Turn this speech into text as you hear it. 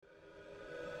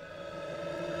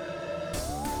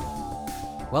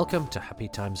Welcome to Happy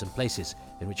Times and Places,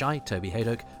 in which I, Toby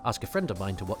Haydock, ask a friend of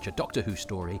mine to watch a Doctor Who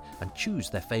story and choose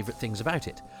their favourite things about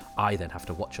it. I then have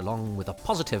to watch along with a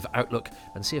positive outlook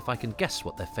and see if I can guess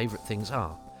what their favourite things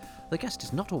are. The guest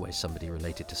is not always somebody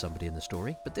related to somebody in the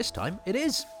story, but this time it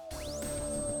is.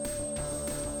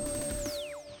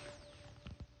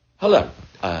 Hello,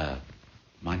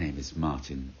 my name is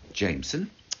Martin Jameson,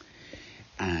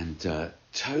 and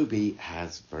Toby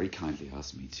has very kindly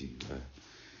asked me to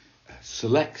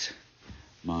select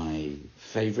my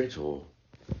favourite or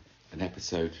an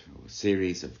episode or a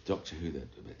series of Doctor Who that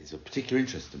is of particular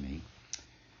interest to me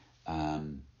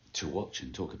to watch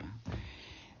and talk about.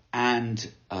 And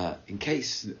in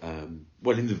case, in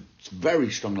the very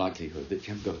strong likelihood that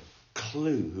you haven't got a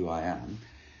clue who I am,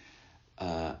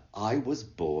 I was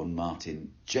born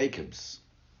Martin Jacobs,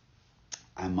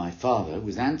 and my father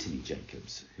was Anthony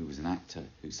Jacobs, who was an actor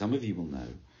who some of you will know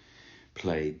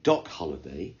played Doc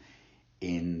Holliday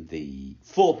in the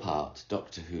 4-part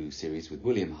Doctor Who series with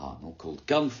William Hartnell called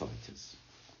Gunfighters.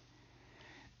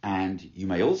 And you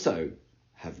may also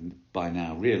have by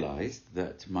now realised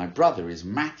that my brother is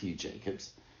Matthew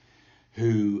Jacobs,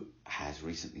 who has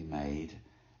recently made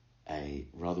a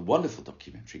rather wonderful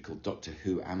documentary called Doctor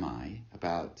Who Am I,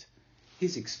 about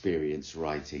his experience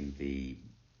writing the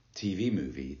TV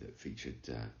movie that featured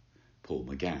Paul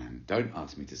McGann. Don't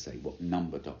ask me to say what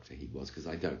number Doctor he was, because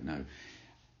I don't know,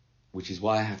 which is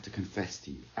why I have to confess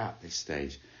to you at this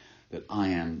stage that I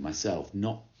am myself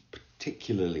not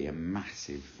particularly a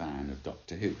massive fan of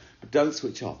Doctor Who. But don't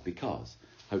switch off, because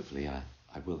hopefully I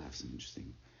will have some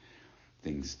interesting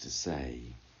things to say.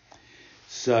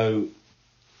 So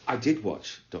I did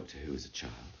watch Doctor Who as a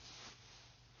child,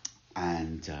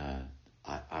 and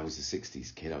I was a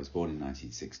 60s kid. I was born in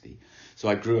 1960, so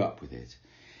I grew up with it.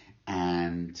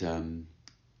 And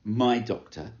my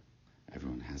doctor,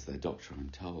 everyone has their doctor, I'm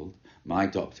told, my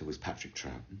doctor was Patrick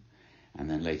Troughton, and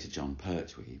then later John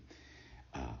Pertwee.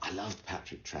 I loved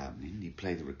Patrick Troughton. He'd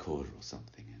play the recorder or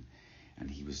something,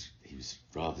 and he was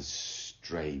rather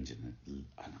strange, and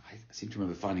I seem to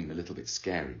remember finding him a little bit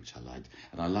scary, which I liked.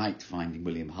 And I liked finding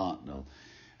William Hartnell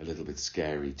a little bit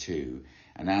scary too.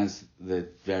 And as the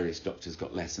various doctors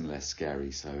got less and less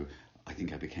scary, so I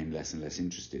think I became less and less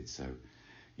interested. So,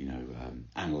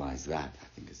 analyse that, I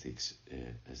think, as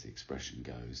the expression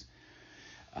goes.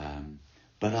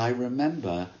 But I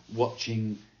remember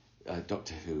watching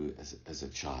Doctor Who as a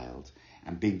child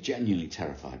and being genuinely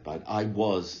terrified by it. I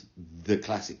was the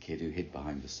classic kid who hid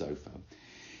behind the sofa.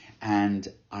 And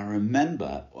I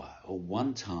remember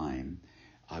one time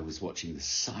I was watching the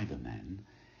Cybermen.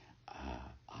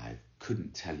 I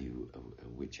couldn't tell you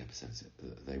which episodes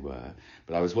they were,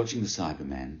 but I was watching the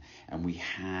Cybermen, and we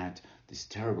had this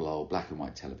terrible old black and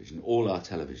white television. All our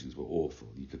televisions were awful.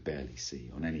 You could barely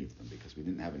see on any of them because we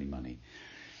didn't have any money,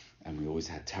 and we always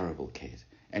had terrible kit.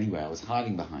 Anyway, I was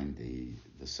hiding behind the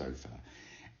sofa,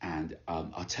 and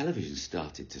our television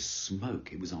started to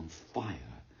smoke. It was on fire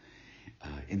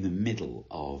in the middle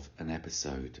of an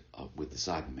episode with the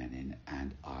Cybermen in,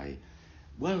 and I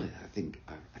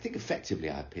think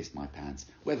effectively I pissed my pants.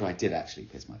 Whether I did actually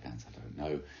piss my pants, I don't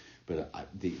know. But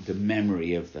the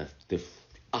memory of the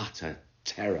utter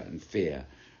terror and fear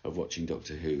of watching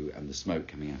Doctor Who and the smoke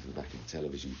coming out of the back of the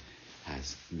television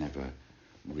has never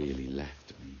really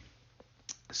left me.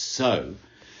 So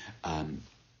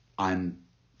I'm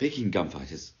picking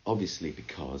Gunfighters, obviously,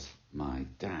 because my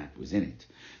dad was in it.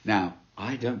 Now,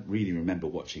 I don't really remember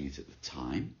watching it at the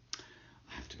time,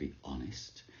 I have to be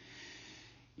honest.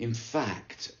 In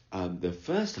fact, the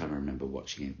first time I remember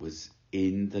watching it was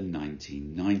in the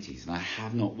 1990s, and I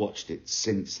have not watched it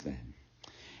since then.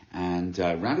 And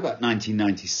around about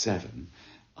 1997,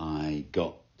 I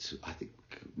got, I think,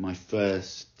 my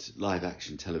first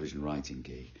live-action television writing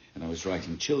gig, and I was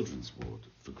writing children's ward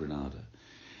for Granada,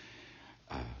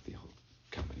 the old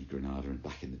company Granada, and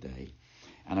back in the day.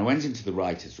 And I went into the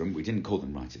writers' room. We didn't call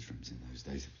them writers' rooms in those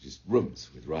days. It was just rooms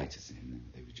with writers in them.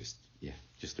 They were just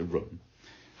a room.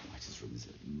 Writer's room is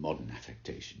a modern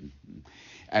affectation.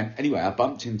 And anyway, I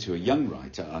bumped into a young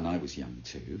writer, and I was young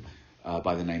too,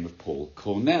 by the name of Paul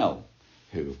Cornell,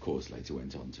 who, of course, later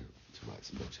went on to write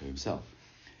some Doctor Who himself.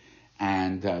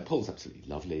 And Paul's absolutely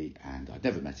lovely, and I'd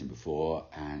never met him before,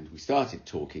 and we started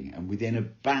talking, and within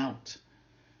about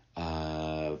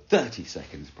 30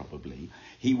 seconds probably,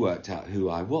 he worked out who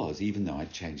I was, even though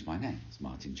I'd changed my name. It's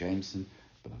Martin Jameson,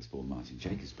 but I was born Martin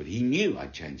Jacobs, but he knew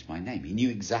I'd changed my name. He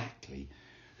knew exactly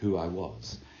who I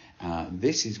was.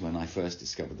 This is when I first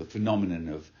discovered the phenomenon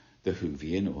of the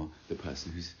Whovian, or the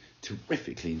person who's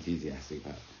terrifically enthusiastic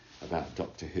about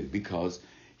Doctor Who, because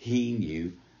he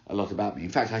knew a lot about me. In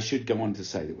fact, I should go on to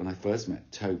say that when I first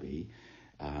met Toby,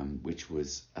 which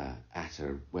was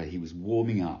where he was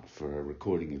warming up for a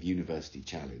recording of University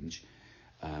Challenge.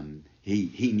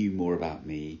 He knew more about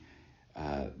me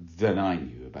than I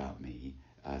knew about me.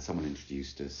 Someone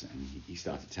introduced us, and he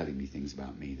started telling me things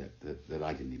about me that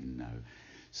I didn't even know.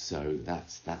 So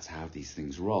that's how these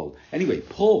things roll. Anyway,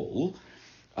 Paul,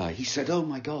 he said, "Oh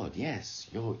my God, yes,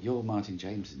 you're Martin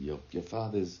Jameson. Your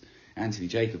father's Anthony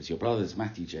Jacobs. Your brother's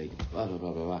Matthew Jacobs. Blah blah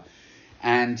blah blah blah."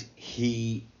 And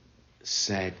he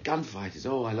said, "Gunfighters.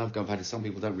 Oh, I love Gunfighters. Some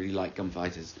people don't really like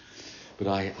Gunfighters, but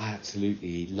I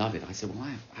absolutely love it." I said, "Well,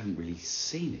 I haven't really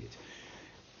seen it."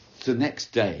 So the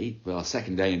next day, well, our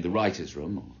second day in the writers'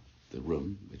 room, or the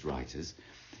room with writers,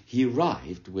 he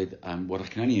arrived with what I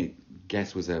can only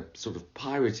guess was a sort of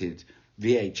pirated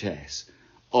VHS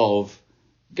of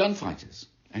Gunfighters,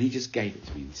 and he just gave it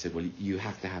to me. He said, "Well, you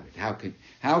have to have it.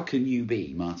 How can you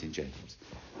be Martin Jacobs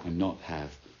and not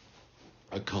have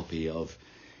a copy of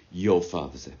your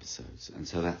father's episodes?" And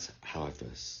so that's how I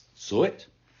first saw it.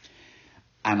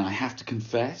 And I have to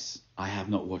confess, I have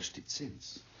not watched it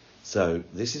since. So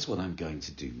this is what I'm going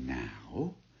to do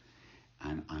now.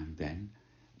 And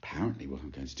apparently what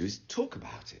I'm going to do is talk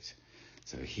about it.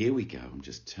 So here we go. I'm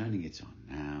just turning it on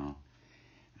now.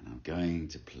 And I'm going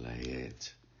to play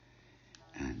it.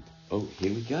 And,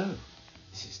 here we go.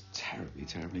 This is terribly,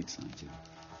 terribly exciting.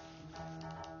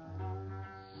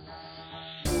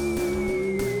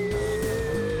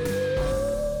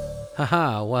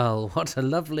 Haha, well, what a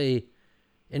lovely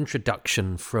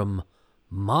introduction from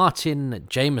Martin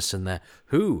Jameson there,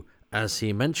 who, as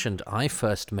he mentioned, I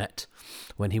first met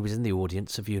when he was in the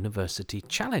audience of University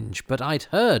Challenge, but I'd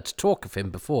heard talk of him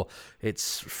before.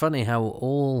 It's funny how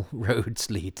all roads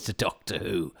lead to Doctor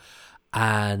Who,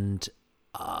 and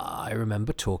I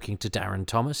remember talking to Darren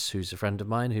Thomas, who's a friend of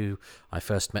mine, who I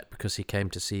first met because he came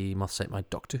to see Moths Ate My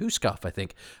Doctor Who scarf, I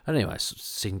think. Anyway, I've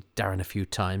seen Darren a few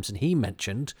times, and he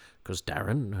mentioned, because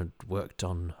Darren had worked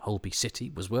on Holby City,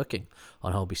 was working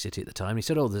on Holby City at the time, he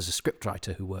said, there's a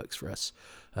scriptwriter who works for us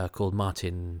called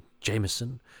Martin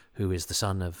Jameson, who is the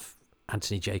son of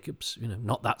Anthony Jacobs,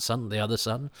 not that son, the other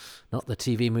son, not the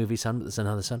TV movie son, but there's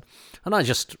another son. And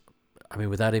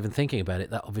without even thinking about it,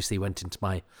 that obviously went into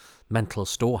my mental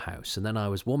storehouse. And then I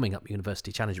was warming up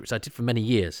University Challenge, which I did for many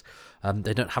years.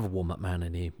 They don't have a warm-up man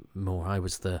anymore. I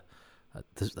was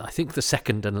I think the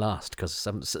second and last, because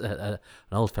an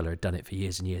old fella had done it for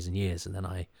years and years and years, and then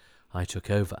I took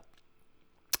over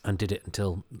and did it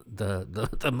until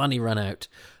the money ran out.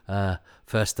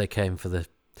 First they came for the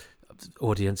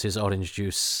audience's orange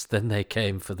juice, then they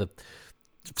came for the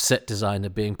set designer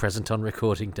being present on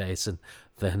recording days, and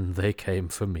then they came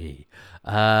for me.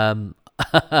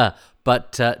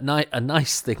 But a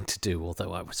nice thing to do,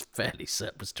 although I was fairly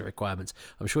surplus to requirements.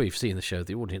 I'm sure you've seen the show.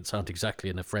 The audience aren't exactly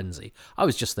in a frenzy. I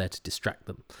was just there to distract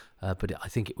them. But I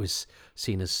think it was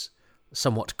seen as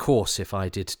somewhat coarse if I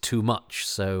did too much.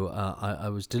 So I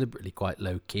was deliberately quite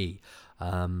low-key.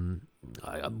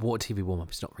 TV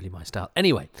warm-up is not really my style.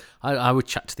 Anyway, I would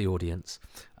chat to the audience.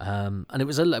 And it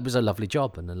was a lovely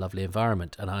job and a lovely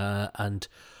environment. And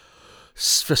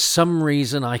for some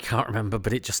reason, I can't remember,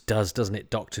 but it just does, doesn't it?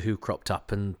 Doctor Who cropped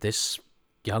up, and this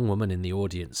young woman in the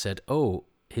audience said,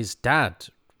 his dad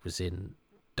was in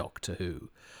Doctor Who.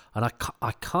 And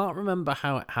I can't remember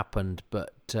how it happened,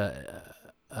 but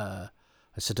I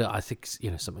said, I think,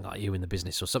 something like You in the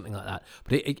Business or something like that.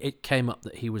 But it came up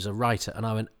that he was a writer, and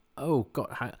I went, oh,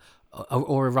 God,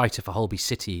 or a writer for Holby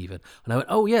City even. And I went,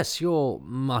 oh, yes, you're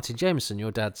Martin Jameson,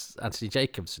 your dad's Anthony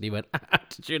Jacobs. And he went,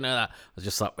 did you know that? I was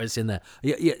just like, well, it's in there.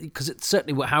 Yeah, because it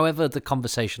certainly, however the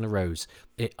conversation arose,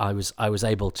 I was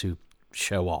able to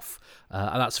show off.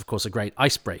 And that's, of course, a great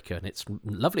icebreaker. And it's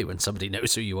lovely when somebody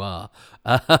knows who you are,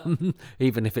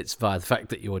 even if it's via the fact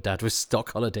that your dad was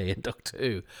Stock Holiday in Doctor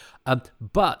Who.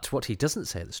 But what he doesn't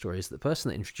say in the story is the person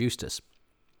that introduced us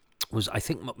was, I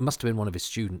think, must have been one of his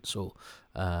students or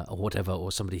whatever, or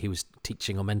somebody he was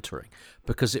teaching or mentoring,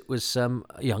 because it was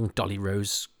young Dolly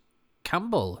Rose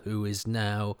Campbell, who is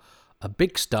now a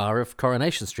big star of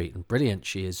Coronation Street, and brilliant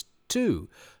she is too.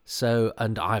 So,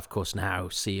 and I, of course, now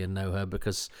see and know her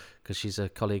because she's a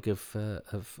colleague of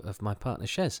my partner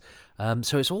Shez.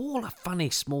 So it's all a funny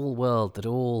small world that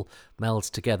all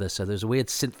melds together. So there's a weird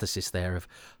synthesis there of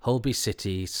Holby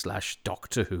City /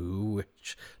 Doctor Who,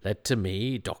 which led to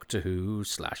me, Doctor Who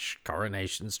 /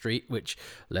 Coronation Street, which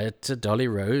led to Dolly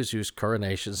Rose, who's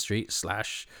Coronation Street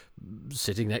 /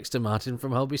 sitting next to Martin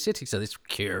from Holby City. So this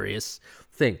curious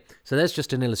thing. So there's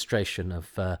just an illustration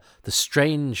of the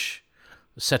strange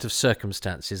set of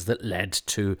circumstances that led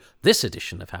to this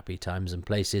edition of Happy Times and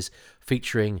Places,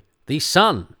 featuring the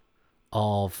son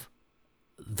of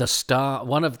the star,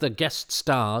 one of the guest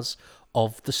stars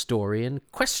of the story in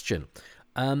question.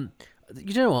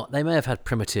 You know what? They may have had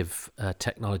primitive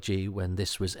technology when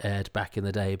this was aired back in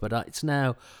the day, but it's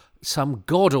now some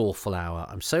god-awful hour.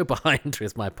 I'm so behind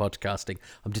with my podcasting.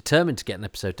 I'm determined to get an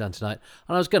episode done tonight,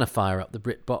 and I was going to fire up the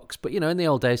BritBox, but, in the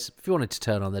old days, if you wanted to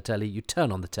turn on the telly, you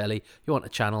turn on the telly. You want a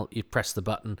channel, you press the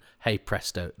button, hey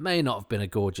presto. It may not have been a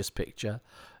gorgeous picture.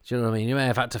 Do you know what I mean? You may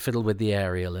have had to fiddle with the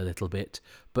aerial a little bit,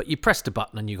 but you pressed a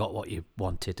button and you got what you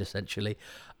wanted, essentially.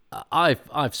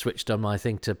 I've switched on my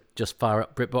thing to just fire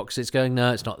up BritBox. It's going,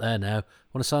 no, it's not there now.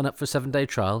 Want to sign up for a 7-day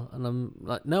trial? And I'm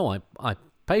like, no, I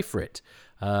pay for it.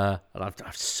 And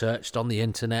I've searched on the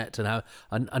internet and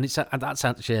that's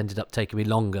actually ended up taking me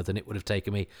longer than it would have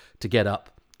taken me to get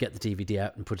up, get the DVD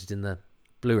out, and put it in the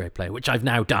Blu-ray player, which I've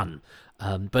now done.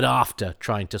 But after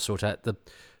trying to sort out the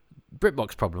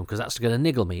BritBox problem, because that's going to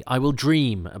niggle me, I will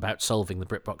dream about solving the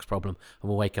BritBox problem, and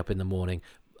will wake up in the morning.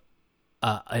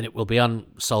 And it will be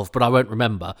unsolved, but I won't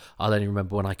remember. I'll only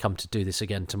remember when I come to do this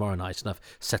again tomorrow night and I've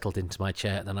settled into my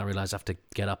chair. And then I realise I have to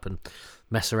get up and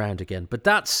mess around again. But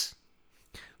that's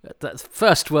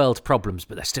first world problems,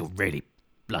 but they're still really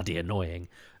bloody annoying.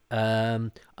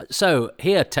 So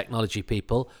here, technology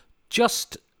people,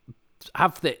 just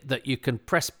have that you can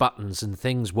press buttons and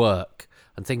things work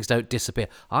and things don't disappear.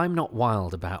 I'm not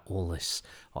wild about all this,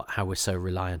 how we're so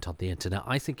reliant on the internet.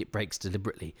 I think it breaks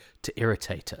deliberately to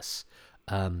irritate us.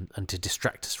 And to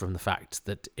distract us from the fact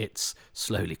that it's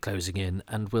slowly closing in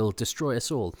and will destroy us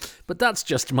all. But that's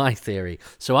just my theory.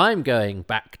 So I'm going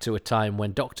back to a time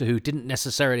when Doctor Who didn't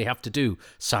necessarily have to do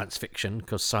science fiction,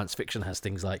 because science fiction has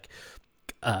things like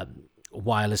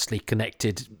wirelessly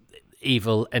connected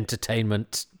evil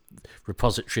entertainment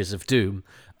repositories of doom,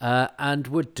 and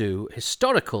would do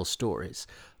historical stories.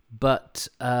 But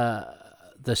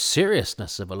the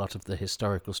seriousness of a lot of the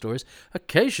historical stories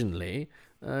occasionally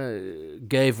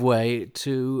gave way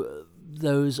to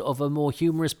those of a more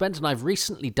humorous bent. And I've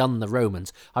recently done the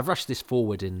Romans. I've rushed this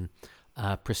forward in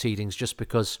proceedings just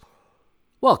because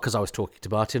I was talking to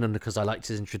Martin, and because I liked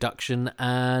his introduction,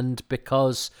 and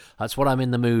because that's what I'm in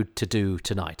the mood to do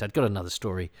tonight. I'd got another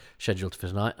story scheduled for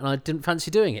tonight, and I didn't fancy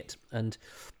doing it. And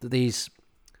these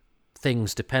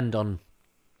things depend on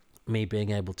me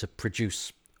being able to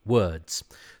produce words.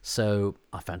 So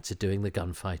I fancied doing the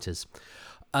Gunfighters.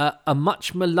 A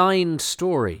much maligned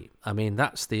story. I mean,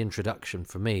 that's the introduction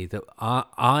for me, that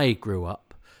I grew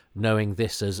up knowing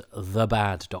this as the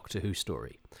bad Doctor Who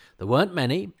story. There weren't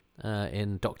many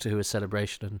in Doctor Who: A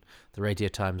Celebration and the Radio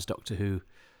Times Doctor Who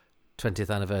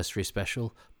 20th Anniversary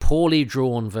Special. Poorly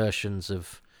drawn versions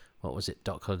of, what was it,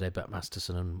 Doc Holliday, Bat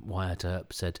Masterson and Wyatt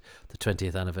Earp said the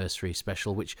 20th Anniversary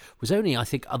Special, which was only, I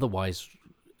think, otherwise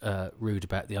rude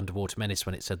about the Underwater Menace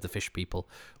when it said the fish people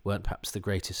weren't perhaps the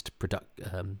greatest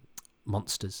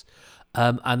monsters.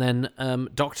 And then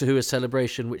Doctor Who: A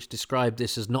Celebration, which described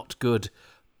this as not good.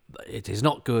 It is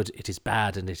not good, it is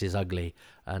bad, and it is ugly,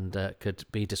 and could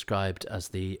be described as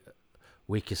the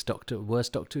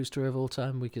worst Doctor Who story of all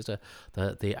time.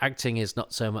 The acting is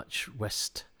not so much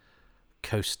West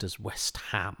Coast as West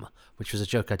Ham, which was a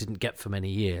joke I didn't get for many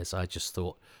years. I just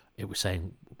thought it was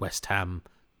saying West Ham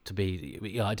to be,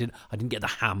 I didn't get the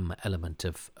ham element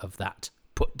of that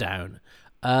put down.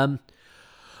 And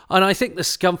I think the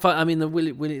Scumfight, I mean,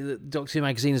 the Doctor Who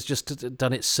magazine has just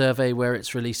done its survey where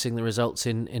it's releasing the results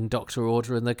in Doctor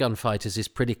Order, and the Gunfighters is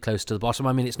pretty close to the bottom.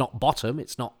 I mean, it's not bottom,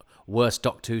 it's not worst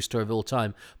Doctor Who story of all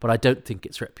time, but I don't think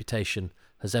its reputation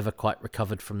has ever quite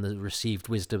recovered from the received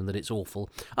wisdom that it's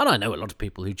awful. And I know a lot of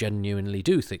people who genuinely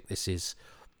do think this is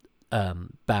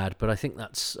bad, but I think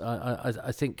that's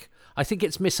I think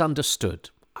it's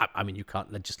misunderstood. I mean, you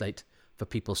can't legislate for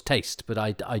people's taste, but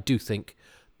I do think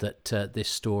that this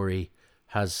story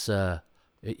has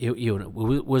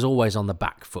was always on the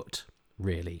back foot,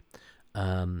 really.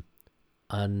 But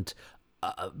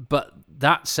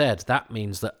that said, that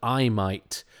means that I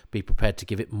might be prepared to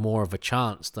give it more of a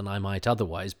chance than I might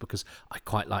otherwise, because I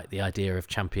quite like the idea of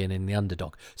championing the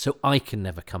underdog. So I can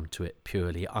never come to it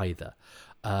purely either.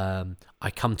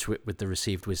 I come to it with the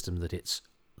received wisdom that it's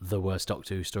the worst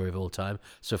Doctor Who story of all time.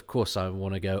 So of course I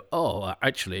want to go, oh,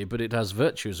 actually, but it has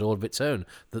virtues all of its own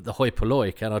that the hoi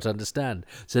polloi cannot understand.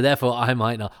 So therefore I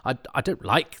might not. I don't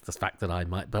like the fact that I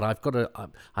might, but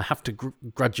I have to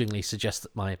grudgingly suggest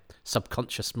that my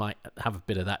subconscious might have a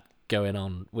bit of that going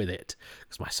on with it,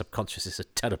 because my subconscious is a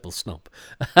terrible snob.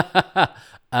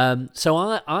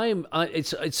 So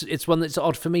it's one that's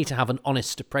odd for me to have an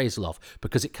honest appraisal of,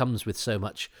 because it comes with so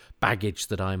much baggage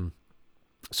that I'm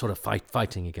sort of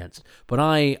fighting against. But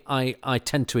I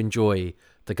tend to enjoy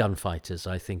the Gunfighters.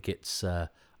 I think it's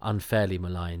unfairly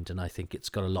maligned, and I think it's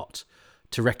got a lot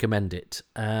to recommend it.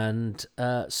 And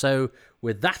so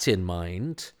with that in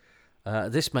mind,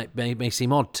 this may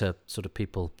seem odd to sort of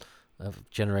people of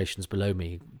generations below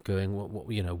me going,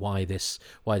 why this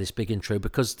big intro?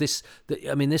 Because this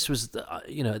was the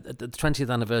 20th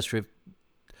anniversary of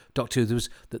Doctor Who. There was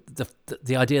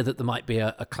the idea that there might be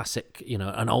a classic,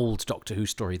 an old Doctor Who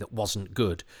story that wasn't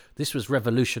good. This was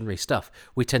revolutionary stuff.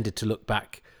 We tended to look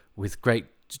back with great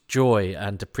joy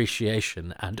and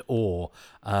appreciation and awe,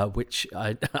 which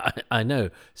I know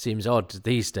seems odd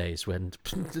these days when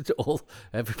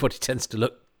everybody tends to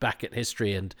look back at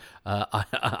history and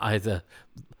either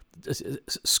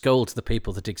scold the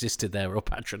people that existed there or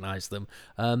patronise them.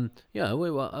 We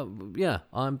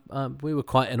were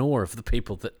quite in awe of the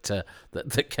people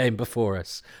that came before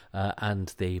us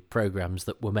and the programmes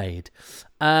that were made.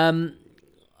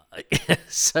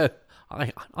 So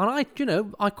I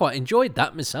quite enjoyed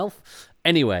that myself.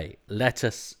 Anyway, let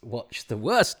us watch the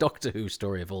worst Doctor Who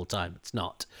story of all time. It's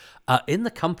not. In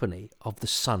the company of the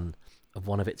son of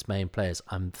one of its main players.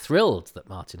 I'm thrilled that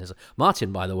Martin is.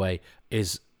 Martin, by the way,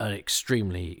 is an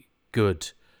extremely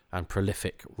good and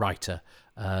prolific writer.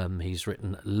 He's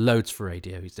written loads for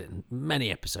radio. He's written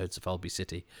many episodes of Holby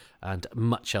City and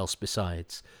much else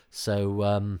besides. So,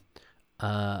 and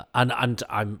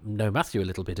I know Matthew a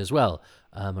little bit as well.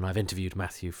 And I've interviewed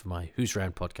Matthew for my Who's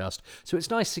Round podcast. So it's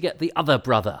nice to get the other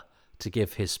brother to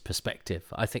give his perspective.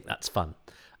 I think that's fun.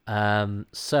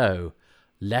 So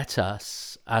let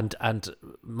us, and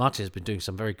Martin has been doing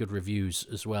some very good reviews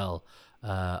as well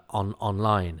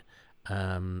online.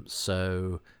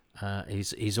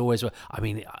 He's always,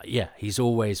 he's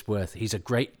always worth. He's a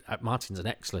great. Martin's an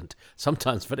excellent,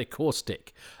 sometimes very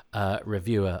caustic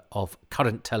reviewer of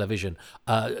current television,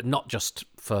 not just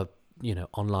for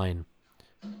online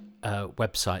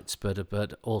websites,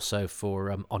 but also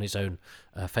for on his own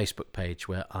Facebook page,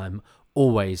 where I'm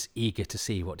always eager to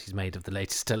see what he's made of the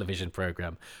latest television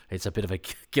program. It's a bit of a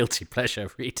guilty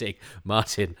pleasure reading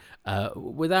Martin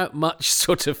without much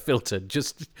sort of filter,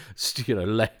 just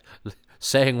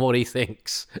saying what he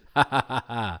thinks,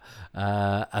 but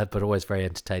always very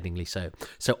entertainingly so.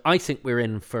 So I think we're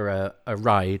in for a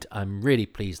ride. I'm really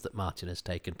pleased that Martin has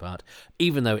taken part,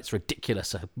 even though it's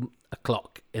ridiculous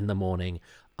o'clock in the morning.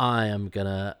 I am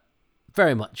gonna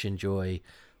very much enjoy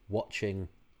watching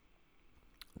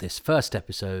this first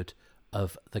episode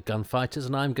of the Gunfighters,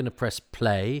 and I'm going to press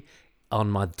play on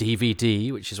my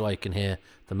DVD, which is why you can hear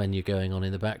the menu going on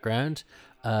in the background,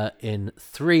 in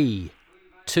 3,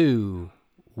 2,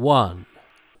 1.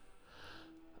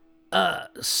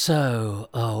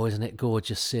 Isn't it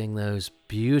gorgeous seeing those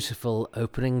beautiful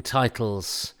opening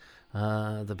titles,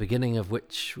 the beginning of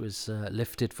which was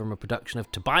lifted from a production of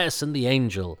Tobias and the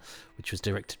Angel, which was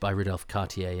directed by Rudolph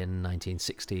Cartier in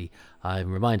 1960.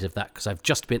 I'm reminded of that because I've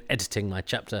just been editing my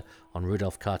chapter on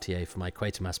Rudolph Cartier for my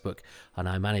Quatermass book, and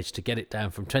I managed to get it down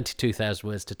from 22,000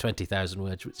 words to 20,000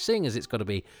 words, which, seeing as it's got to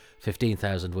be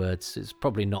 15,000 words, is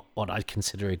probably not what I'd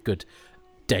consider a good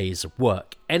day's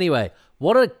work. Anyway,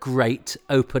 what a great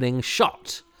opening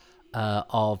shot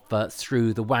of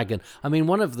Through the Wagon. I mean,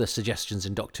 one of the suggestions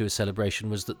in Doctor Who Celebration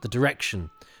was that the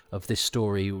direction of this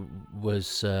story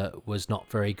was not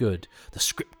very good. The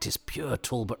script is pure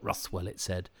Talbot Rothwell, it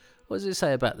said. What does it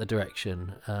say about the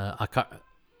direction? I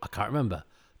can't remember.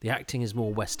 The acting is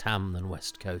more West Ham than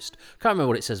West Coast. Can't remember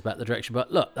what it says about the direction,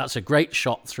 but look, that's a great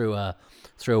shot through a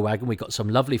wagon. We got some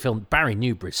lovely film. Barry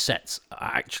Newbury's sets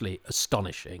are actually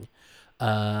astonishing.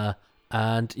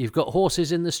 And you've got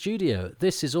horses in the studio.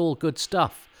 This is all good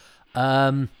stuff.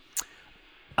 And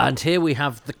here we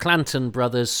have the Clanton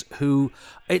brothers, who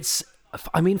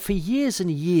for years and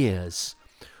years,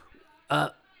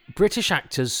 British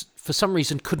actors, for some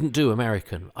reason, couldn't do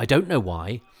American. I don't know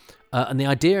why. And the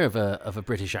idea of a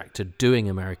British actor doing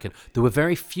American, there were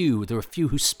a few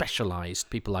who specialised,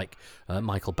 people like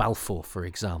Michael Balfour, for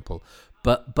example.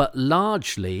 But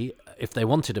largely, if they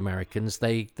wanted Americans,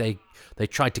 they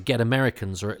tried to get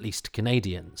Americans, or at least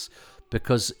Canadians,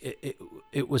 because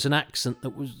it was an accent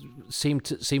that seemed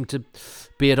to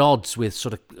be at odds with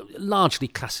sort of largely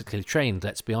classically trained,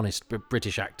 let's be honest,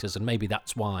 British actors, and maybe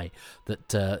that's why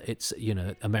that it's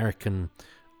American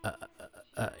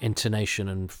intonation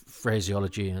and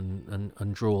phraseology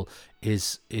and drawl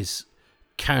is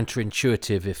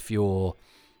counterintuitive if you're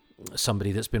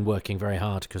somebody that's been working very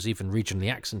hard, because even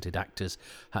regionally accented actors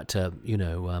had to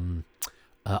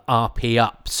RP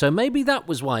up. So maybe that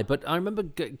was why. But I remember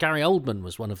Gary Oldman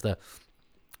was one of the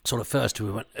sort of first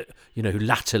who went, who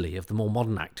latterly, of the more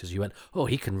modern actors, you went, oh,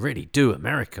 he can really do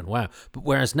American, wow. But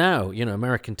whereas now,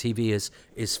 American TV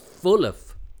is full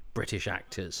of British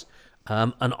actors.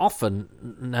 And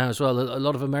often now as well, a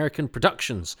lot of American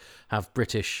productions have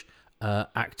British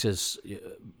actors,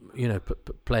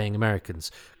 playing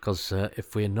Americans. Because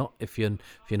if you're not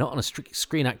on a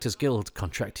Screen Actors Guild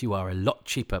contract, you are a lot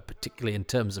cheaper, particularly in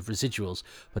terms of residuals.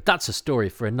 But that's a story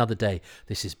for another day.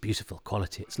 This is beautiful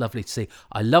quality. It's lovely to see.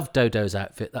 I love Dodo's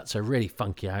outfit. That's a really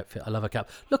funky outfit. I love her cap.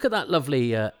 Look at that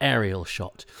lovely aerial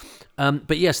shot.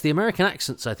 But yes, the American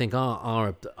accents, I think,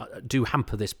 are do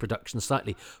hamper this production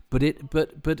slightly. But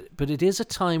it is a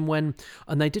time when,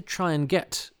 and they did try and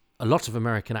get a lot of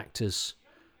American actors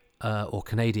or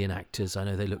Canadian actors. I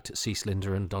know they looked at Cecil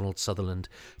Linder and Donald Sutherland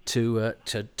to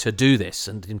do this.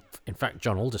 And in fact,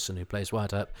 John Alderson, who plays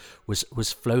Wyatt Earp,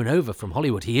 was flown over from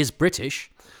Hollywood. He is British.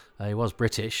 He was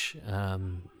British.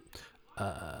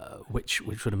 Which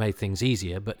would have made things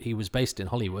easier, but he was based in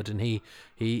Hollywood and he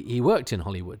worked in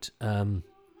Hollywood. And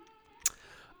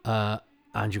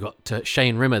you've got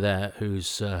Shane Rimmer there,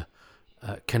 who's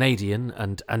Canadian,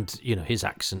 and his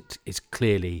accent is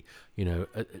clearly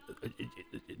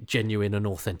genuine and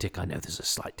authentic. I know there's a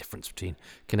slight difference between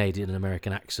Canadian and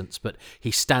American accents, but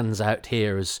he stands out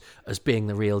here as being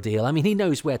the real deal. I mean, he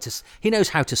knows how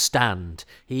to stand.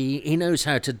 He knows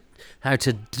how to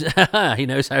he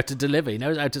knows how to deliver. He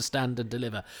knows how to stand and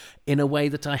deliver in a way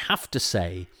that I have to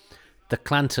say, the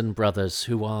Clanton brothers,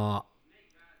 who are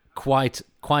quite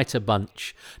a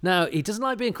bunch. Now, he doesn't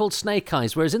like being called Snake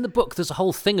Eyes, whereas in the book there's a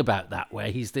whole thing about that where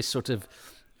he's this sort of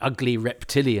ugly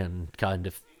reptilian kind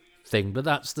of thing, but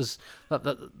there's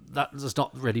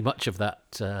not really much of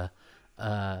that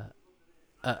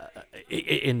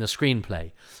in the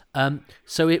screenplay.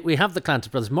 So we have the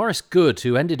Clanton brothers. Maurice Good,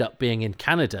 who ended up being in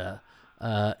Canada,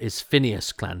 is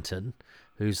Phineas Clanton,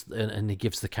 and he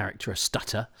gives the character a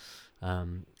stutter.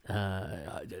 In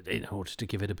order to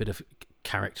give it a bit of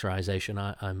characterization,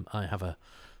 I have a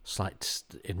slight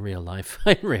in real life.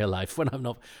 In real life, when I'm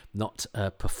not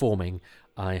performing,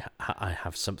 I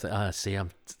have something. See,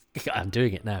 I'm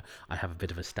doing it now. I have a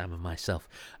bit of a stammer myself,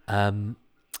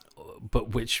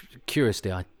 but which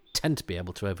curiously I tend to be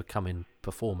able to overcome in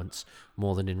performance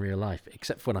more than in real life,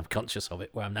 except when I'm conscious of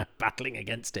it, where I'm now battling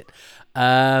against it.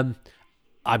 I'm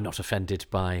not offended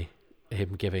by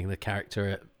him giving the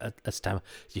character a stammer.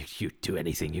 You do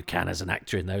anything you can as an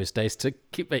actor in those days to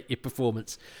make your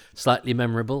performance slightly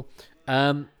memorable.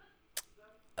 And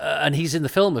he's in the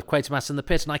film of Quatermass and the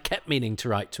Pit, and I kept meaning to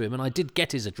write to him, and I did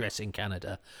get his address in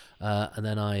Canada, and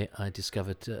then I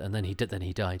discovered, and then he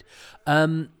died.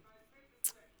 I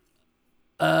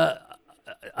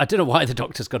don't know why the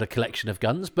Doctor's got a collection of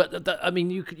guns, but I mean,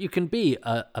 you can be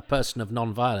a person of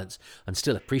non-violence and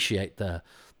still appreciate the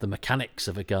mechanics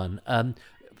of a gun.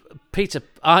 Peter,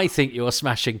 I think you're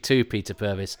smashing too, Peter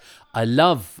Purvis. I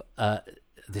love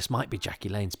this. Might be Jackie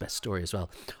Lane's best story as well.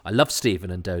 I love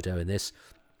Stephen and Dodo in this.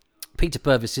 Peter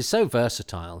Purvis is so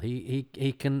versatile.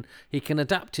 He can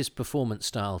adapt his performance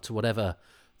style to whatever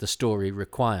the story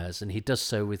requires, and he does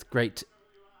so with great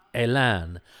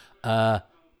elan. I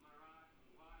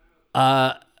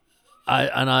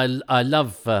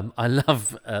love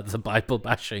the Bible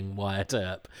bashing Wyatt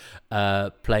Earp,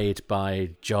 played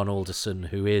by John Alderson,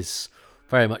 who is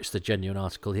very much the genuine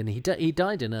article. And he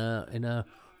died in a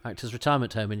actor's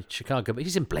retirement home in Chicago, but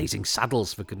he's in Blazing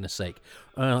Saddles, for goodness sake.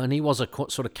 And he was a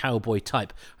sort of cowboy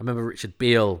type. I remember Richard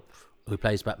Beale, who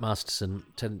plays Bat Masterson,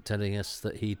 telling us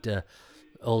that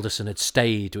Alderson had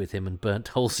stayed with him and burnt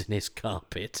holes in his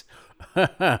carpet.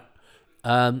 But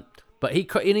he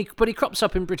crops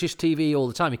up in British TV all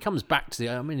the time. He comes back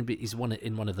to he's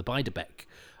in one of the Beiderbecke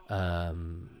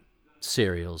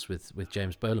serials with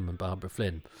James Bolam and Barbara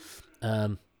Flynn.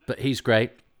 But he's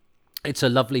great. It's a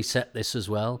lovely set, this as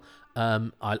well.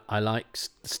 I like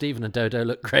Stephen and Dodo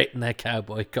look great in their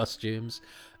cowboy costumes.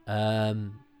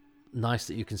 Nice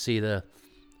that you can see the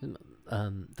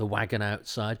wagon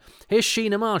outside. Here's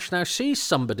Sheena Marsh. Now, she's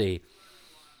somebody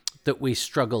that we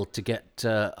struggled to get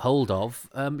hold of.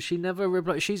 She never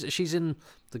replied. She's in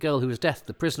The Girl Who Was Death,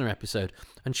 the Prisoner episode,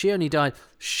 and she only died.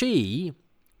 Shane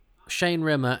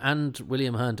Rimmer and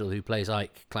William Herndl, who plays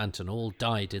Ike Clanton, all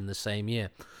died in the same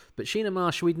year. But Sheena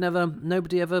Marsh,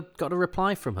 nobody ever got a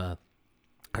reply from her.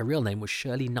 Her real name was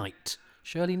Shirley Knight.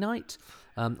 Shirley Knight.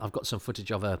 I've got some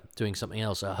footage of her doing something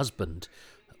else. Her husband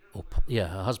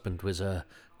was a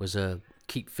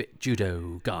keep fit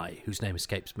judo guy whose name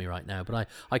escapes me right now, but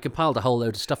I compiled a whole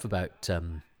load of stuff about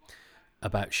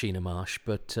Sheena Marsh,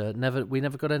 but we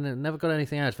never got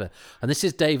anything out of her. And this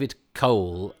is David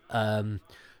Cole.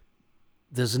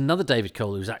 There's another David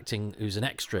Cole who's an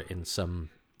extra in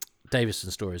some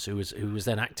Davison stories, who was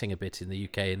then acting a bit in the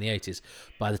UK in the 80s.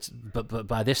 But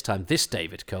by this time, this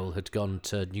David Cole had gone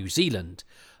to New Zealand.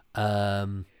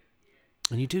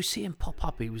 And you do see him pop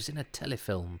up. He was in a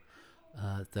telefilm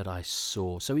that I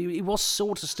saw. So he was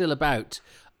sort of still about,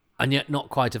 and yet not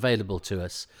quite available to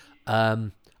us.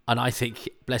 And I think,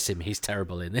 bless him, he's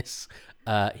terrible in this.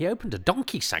 He opened a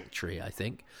donkey sanctuary, I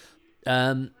think.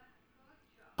 I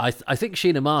think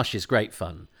Sheena Marsh is great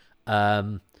fun.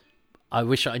 I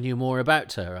wish I knew more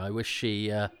about her. I wish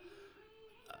she...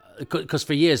 Because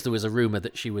for years there was a rumour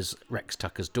that she was Rex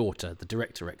Tucker's daughter, the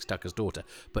director Rex Tucker's daughter,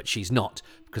 but she's not,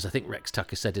 because I think Rex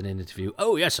Tucker said in an interview,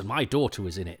 "Oh yes, and my daughter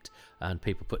was in it," and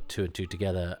people put two and two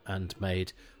together and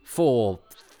made 4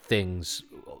 things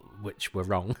which were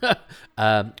wrong,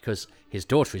 because his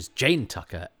daughter is Jane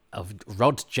Tucker of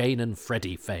Rod, Jane and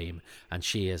Freddie fame, and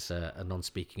she is a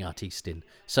non-speaking artiste in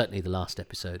certainly the last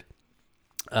episode.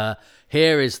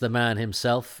 Here is the man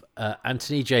himself,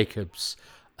 Anthony Jacobs,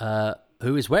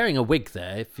 who is wearing a wig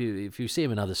there. If you see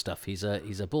him in other stuff, he's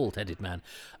a bald-headed man,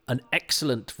 an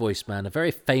excellent voice man, a very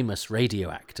famous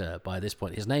radio actor by this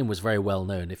point. His name was very well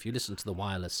known. If you listen to the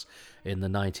Wireless in the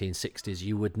 1960s,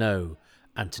 you would know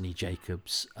Anthony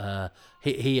Jacobs.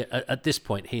 He at this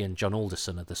point, he and John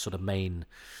Alderson are the sort of main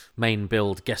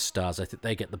billed guest stars. I think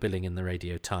they get the billing in the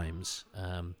Radio Times.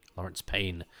 Lawrence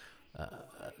Payne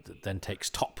then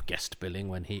takes top guest billing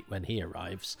when he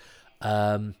arrives.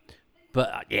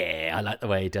 But yeah, I like the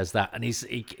way he does that, and he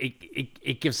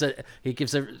gives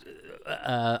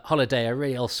a Holiday a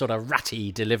real sort of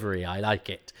ratty delivery. I like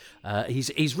it.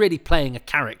 He's really playing a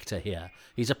character here.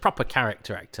 He's a proper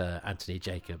character actor, Anthony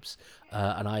Jacobs,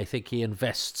 and I think he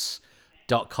invests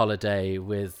Doc Holliday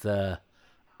with a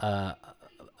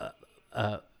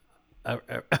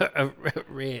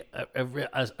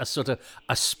sort of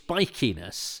a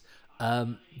spikiness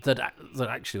that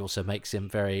actually also makes him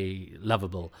very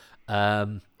lovable.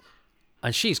 And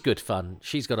she's good fun.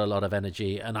 She's got a lot of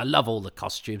energy, and I love all the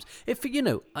costumes. It's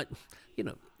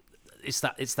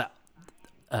that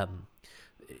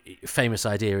famous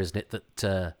idea, isn't it,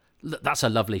 that that's a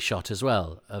lovely shot as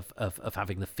well of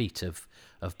having the feet of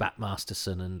Bat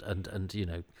Masterson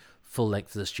and full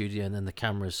length of the studio, and then the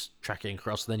camera's tracking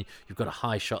across, and then you've got a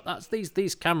high shot. That's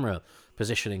these camera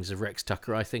positionings of Rex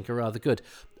Tucker, I think, are rather good.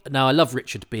 Now, I love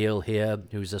Richard Beale here,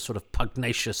 who's a sort of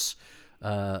pugnacious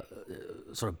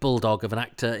sort of bulldog of an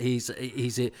actor. He's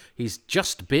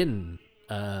just been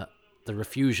the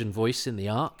Refusion voice in The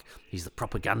Ark. He's the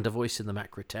propaganda voice in The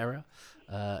Macra Terror.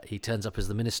 He turns up as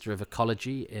the Minister of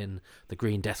Ecology in The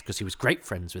Green Death because he was great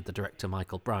friends with the director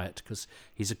Michael Bryant, because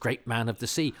he's a great man of the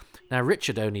sea. Now,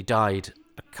 Richard only died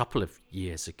a couple of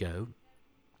years ago,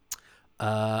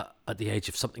 at the age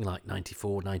of something like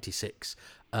 94, 96,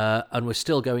 and was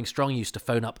still going strong. He used to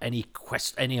phone up any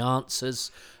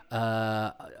answers.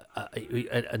 I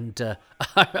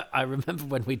remember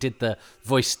when we did the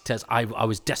voice test, I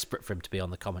was desperate for him to be on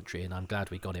the commentary, and I'm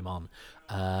glad we got him on,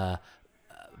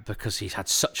 because he's had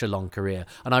such a long career.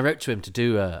 And I wrote to him to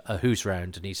do a Who's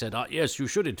Round, and he said, yes, you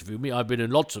should interview me. I've been in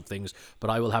lots of things,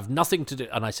 but I will have nothing to do.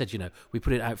 And I said, we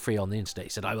put it out free on the internet. He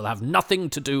said, I will have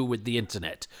nothing to do with the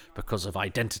internet because of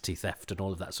identity theft and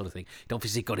all of that sort of thing. He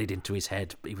obviously got it into his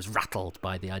head. He was rattled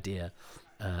by the idea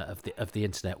of the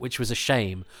internet, which was a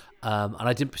shame. And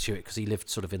I didn't pursue it because he lived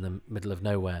sort of in the middle of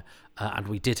nowhere. And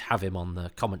we did have him on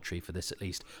the commentary for this, at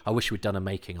least. I wish we'd done a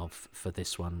making of for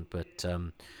this one, but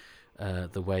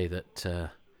the way that the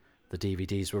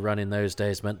DVDs were run in those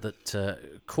days meant that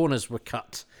corners were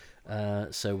cut.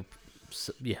 So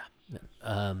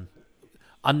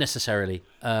unnecessarily,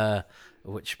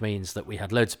 which means that we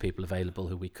had loads of people available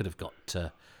who we could have got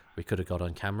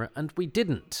on camera, and we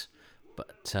didn't.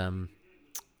 But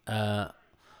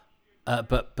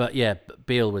yeah,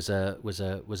 Beale was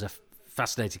a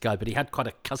fascinating guy, but he had quite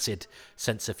a cussed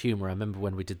sense of humour. I remember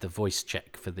when we did the voice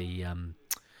check for the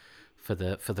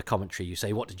commentary, you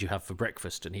say, what did you have for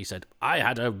breakfast? And he said, I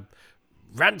had a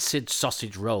rancid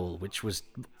sausage roll, which was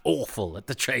awful at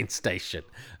the train station.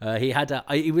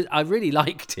 I really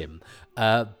liked him,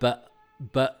 but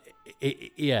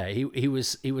he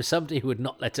was somebody who would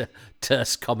not let a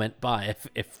terse comment by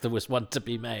if there was one to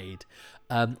be made.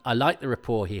 I like the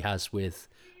rapport he has with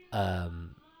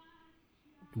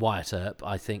Wyatt Earp.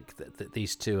 I think that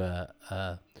these two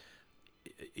are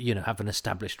have an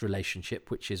established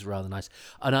relationship, which is rather nice.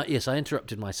 And I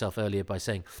interrupted myself earlier by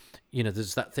saying,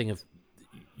 there's that thing of,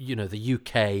 the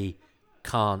UK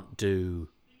can't do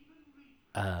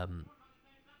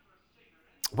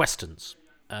Westerns.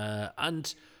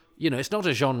 And, it's not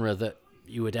a genre that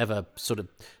you would ever sort of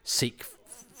seek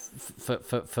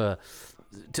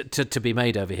to be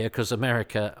made over here, because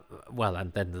America, well,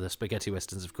 and then the spaghetti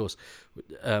Westerns, of course,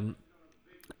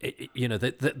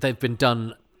 they've been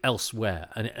done elsewhere,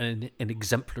 and in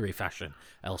exemplary fashion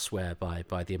elsewhere by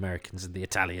the Americans and the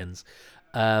Italians.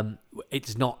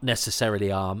 It's not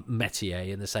necessarily our métier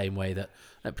in the same way that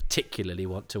I particularly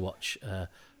want to watch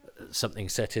something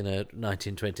set in a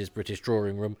 1920s British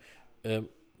drawing room, made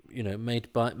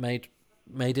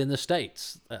in the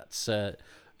States. That's the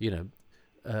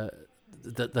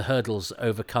hurdles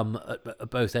overcome at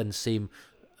both ends seem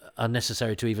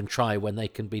unnecessary to even try when they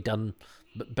can be done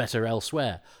better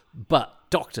elsewhere. But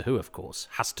Doctor Who, of course,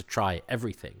 has to try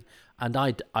everything, and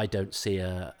I don't see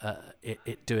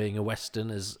it doing a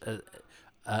Western as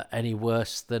any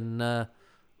worse than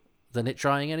it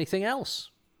trying anything else,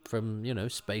 from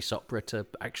space opera to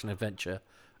action adventure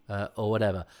or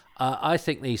whatever. I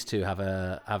think these two have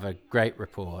a great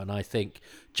rapport, and I think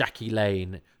Jackie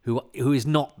Lane, who is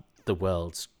not the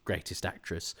world's greatest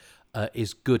actress,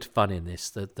 is good fun in this.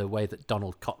 The way that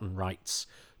Donald Cotton writes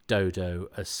Dodo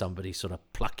as somebody sort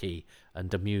of plucky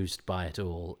and amused by it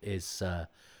all is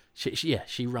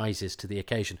she rises to the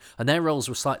occasion. And their roles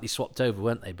were slightly swapped over,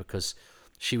 weren't they? Because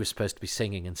she was supposed to be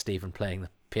singing and Stephen playing the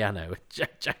piano.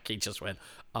 Jackie just went,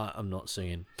 I'm not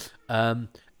singing. And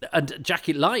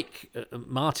Jackie, like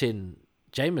Martin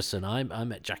Jameson, I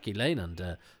met Jackie Lane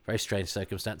under very strange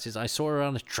circumstances. I saw her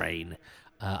on a train.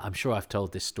 I'm sure I've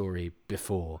told this story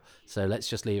before, so let's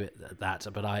just leave it at that.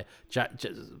 But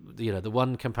the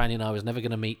one companion I was never going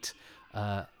to meet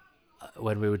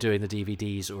when we were doing the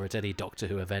DVDs or at any Doctor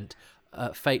Who event,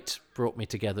 fate brought me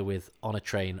together with on a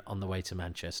train on the way to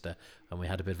Manchester, and we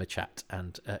had a bit of a chat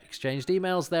and exchanged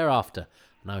emails thereafter.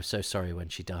 And I was so sorry when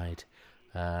she died,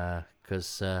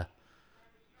 because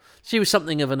she was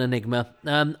something of an enigma.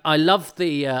 I love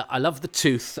the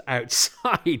tooth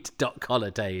outside Doc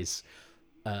Holliday's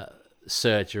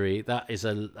surgery. That is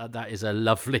a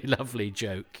lovely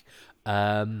joke,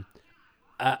 and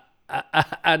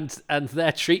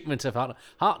their treatment of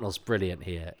Hartnell's brilliant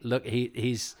here. Look,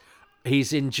 he's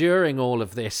enduring all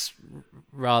of this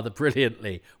rather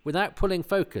brilliantly without pulling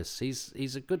focus.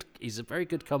 He's a very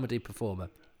good comedy performer,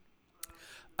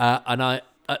 and I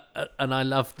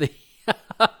love the.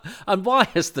 And why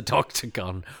has the Doctor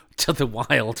gone to the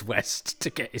Wild West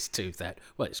to get his tooth out?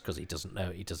 Well, it's because he doesn't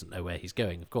know where he's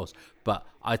going, of course. But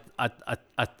I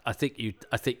think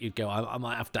you'd go, I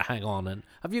might have to hang on. And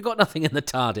have you got nothing in the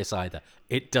TARDIS either?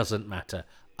 It doesn't matter.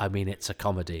 I mean, it's a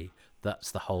comedy.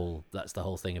 That's the whole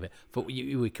thing of it. But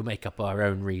we can make up our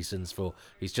own reasons for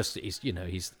he's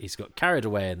got carried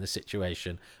away in the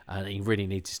situation and he really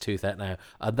needs his tooth out now.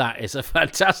 And that is a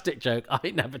fantastic joke. I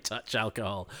never touch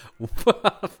alcohol.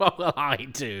 Well, I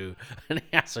do. And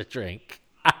he has a drink.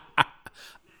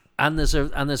 And there's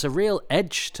a real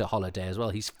edge to Holiday as well.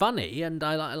 He's funny, and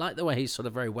I like the way he's sort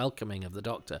of very welcoming of the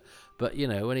Doctor. But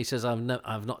when he says I've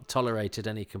not tolerated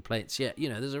any complaints yet,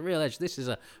 there's a real edge. This is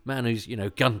a man who's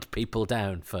gunned people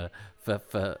down for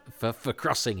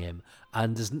crossing him,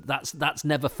 and that's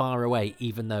never far away.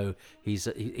 Even though he's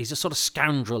a sort of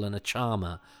scoundrel and a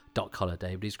charmer, Doc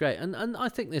Holliday, but he's great. And I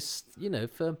think this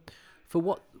for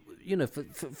what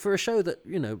for a show that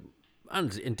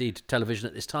and indeed television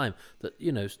at this time that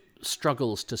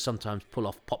struggles to sometimes pull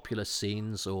off popular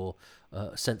scenes or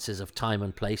senses of time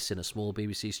and place in a small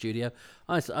BBC studio.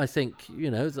 I think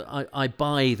that I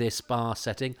buy this bar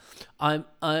setting.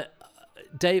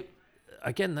 Dave,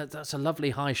 again, that's a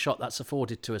lovely high shot that's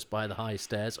afforded to us by the high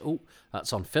stairs. Oh,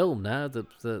 that's on film now.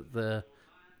 The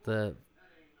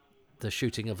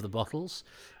shooting of the bottles.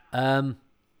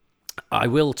 I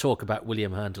will talk about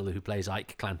William Hurndall, who plays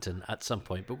Ike Clanton, at some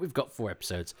point, but we've got 4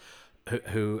 episodes.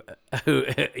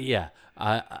 Yeah,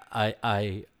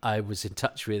 I was in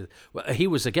touch with. Well, he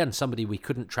was again somebody we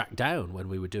couldn't track down when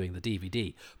we were doing the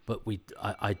DVD, but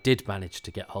I did manage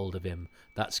to get hold of him.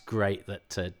 That's great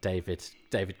that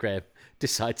David Graham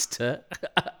decides to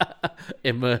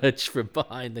emerge from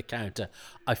behind the counter.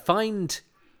 I find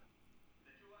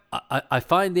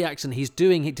the accent he's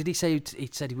doing. Did he say he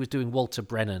said he was doing Walter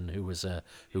Brennan, who was a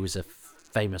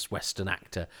famous Western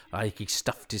actor? I think he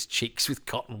stuffed his cheeks with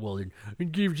cotton wool and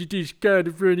gives you this kind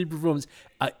of funny performance.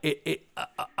 I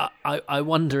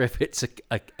wonder if it's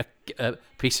a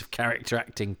piece of character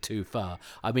acting too far.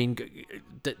 I mean,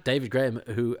 David Graham,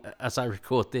 who, as I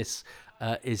record this,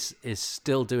 is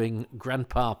still doing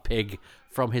Grandpa Pig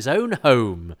from his own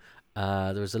home.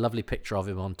 There was a lovely picture of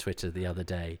him on Twitter the other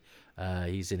day.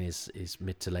 He's in his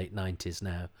mid to late 90s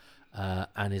now,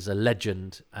 and is a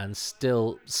legend and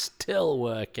still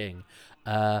working.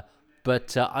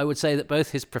 But I would say that both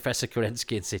his Professor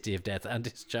Kerensky in City of Death and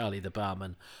his Charlie the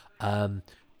Barman, turn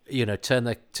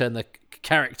the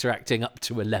character acting up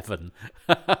to 11.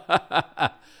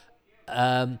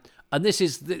 And this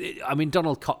is, I mean,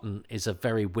 Donald Cotton is a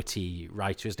very witty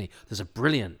writer, isn't he? There's a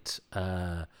brilliant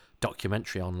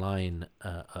documentary online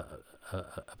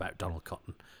about Donald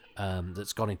Cotton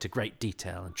that's gone into great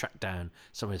detail and tracked down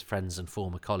some of his friends and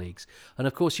former colleagues. And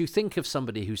of course, you think of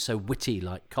somebody who's so witty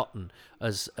like Cotton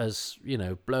as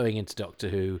blowing into Doctor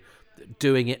Who,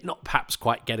 doing it not perhaps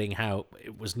quite getting how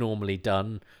it was normally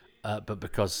done, but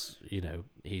because he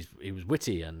was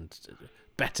witty and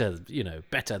better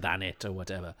than it or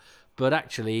whatever. But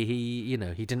actually, he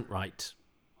didn't write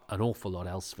an awful lot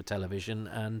else for television,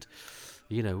 and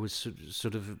was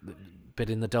sort of a bit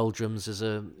in the doldrums as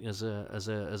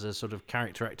a sort of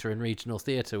character actor in regional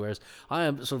theatre. Whereas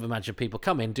I sort of imagine people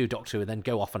come in, do Doctor Who, and then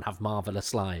go off and have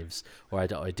marvellous lives, or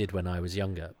I did when I was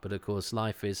younger. But of course,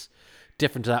 life is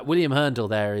different to that. William Herndl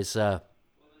there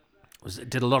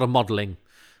did a lot of modelling,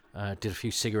 did a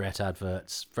few cigarette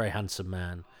adverts. Very handsome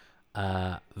man,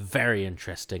 very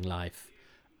interesting life.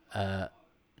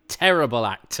 Terrible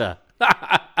actor.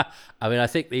 I mean, I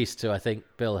think these two,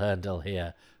 Bill Herndl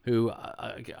here, who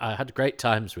I had great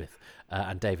times with,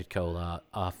 and David Cole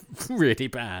are really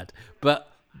bad.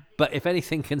 But if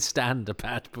anything can stand a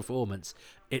bad performance,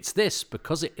 it's this,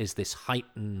 because it is this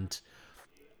heightened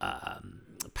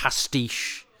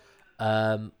pastiche.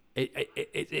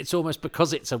 It's almost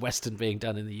because it's a Western being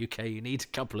done in the UK, you need a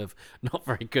couple of not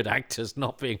very good actors,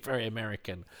 not being very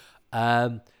American.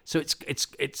 So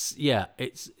it's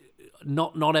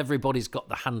not everybody's got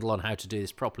the handle on how to do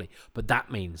this properly, but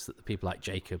that means that the people like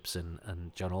Jacobs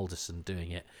and John Alderson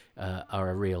doing it are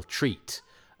a real treat.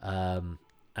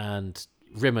 And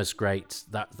Rimmer's great.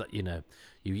 That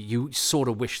you sort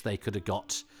of wish they could have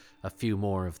got a few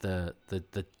more of the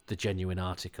genuine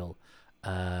article.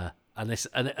 And this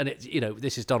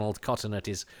is Donald Cotton at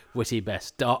his witty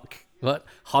best. Doc, what?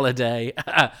 Holiday.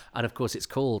 And of course it's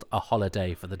called A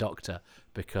Holiday for the Doctor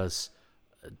because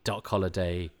Doc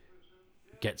Holliday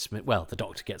the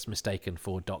Doctor gets mistaken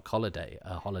for Doc Holliday,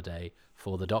 a holiday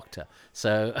for the Doctor.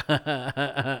 So,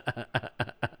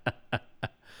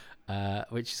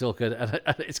 which is all good. And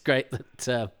it's great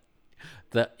that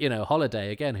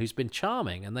Holliday, again, who's been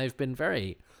charming, and they've been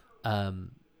very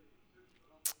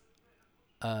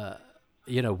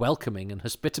welcoming and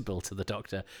hospitable to the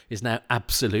Doctor, is now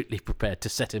absolutely prepared to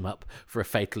set him up for a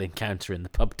fatal encounter in the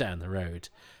pub down the road.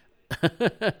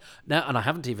 Now, and I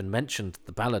haven't even mentioned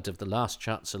the Ballad of the Last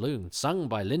Chart Saloon, sung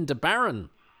by Linda Barron,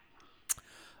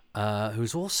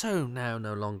 who's also now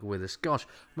no longer with us. Gosh,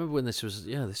 remember when this was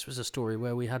a story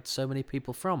where we had so many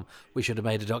people from. We should have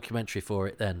made a documentary for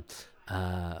it then.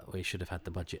 We should have had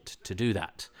the budget to do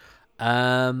that.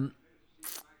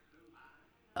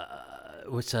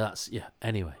 So that's,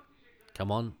 anyway, come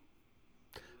on.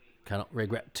 Cannot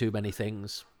regret too many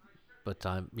things, but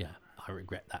I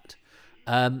regret that.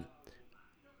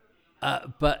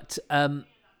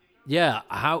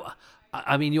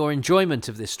 Your enjoyment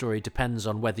of this story depends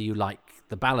on whether you like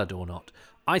the ballad or not.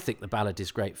 I think the ballad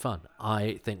is great fun.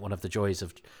 I think one of the joys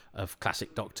of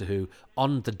classic Doctor Who,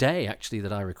 on the day actually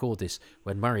that I record this,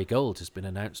 when Murray Gold has been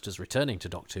announced as returning to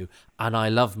Doctor Who, and I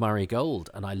love Murray Gold,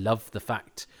 and I love the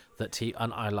fact that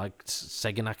and I like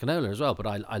Segun Akinola as well, but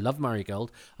I love Murray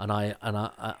Gold, and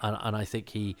I think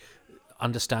he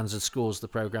understands and scores the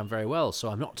programme very well. So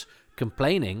I'm not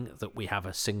complaining that we have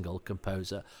a single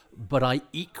composer, but I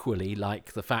equally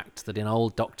like the fact that in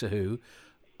old Doctor Who,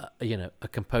 a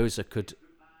composer could,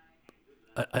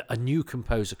 a new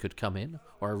composer could come in,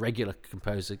 or a regular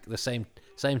composer, the same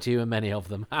to you and many of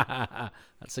them.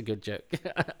 That's a good joke.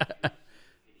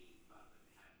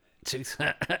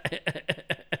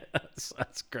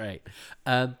 That's great.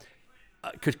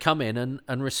 Could come in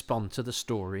and respond to the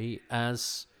story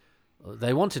as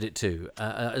they wanted it to,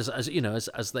 as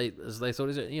they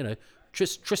thought.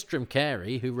 Tristram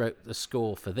Carey, who wrote the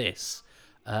score for this,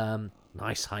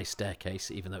 nice high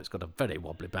staircase, even though it's got a very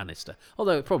wobbly banister.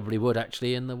 Although it probably would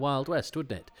actually in the Wild West,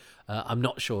 wouldn't it? I'm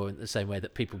not sure in the same way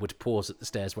that people would pause at the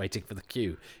stairs waiting for the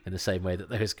queue in the same way that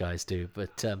those guys do.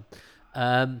 But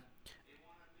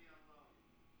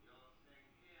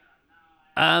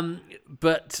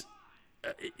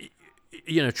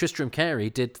Tristram Carey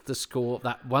did the score,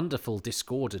 that wonderful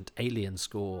discordant alien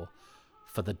score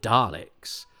for the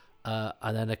Daleks,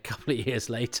 and then a couple of years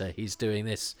later he's doing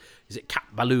this, is it Cat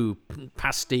Ballou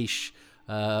pastiche,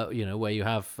 where you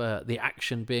have the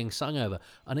action being sung over.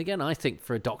 And again, I think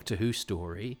for a Doctor Who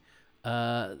story,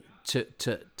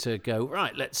 to go,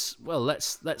 right, let's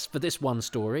for this one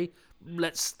story,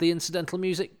 let's the incidental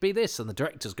music be this, and the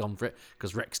director's gone for it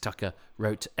because Rex Tucker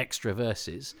wrote extra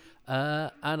verses,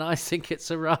 and I think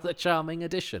it's a rather charming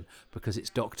addition because it's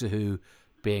Doctor Who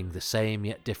being the same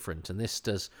yet different, and this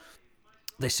does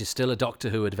This is still a Doctor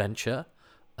Who adventure.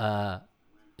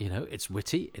 It's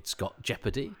witty. It's got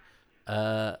jeopardy.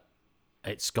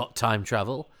 It's got time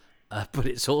travel, but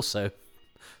it's also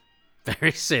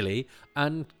very silly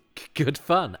and good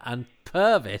fun. And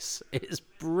Purvis is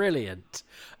brilliant.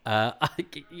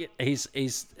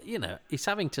 He's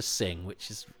having to sing,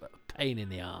 which is a pain in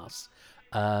the arse.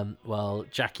 While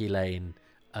Jackie Lane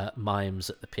mimes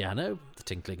at the piano, the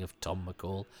tinkling of Tom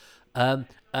McCall. And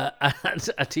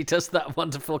he does that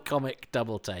wonderful comic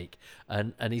double take,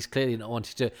 and he's clearly not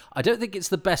wanting to. I don't think it's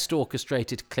the best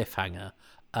orchestrated cliffhanger.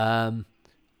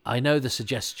 I know the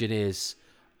suggestion is,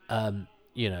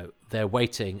 they're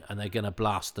waiting and they're going to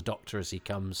blast the Doctor as he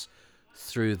comes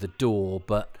through the door,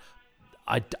 but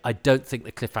I don't think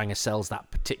the cliffhanger sells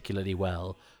that particularly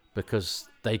well, because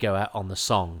they go out on the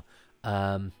song,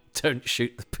 Don't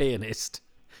Shoot the Pianist.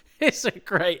 It's a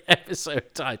great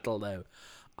episode title, though.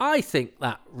 I think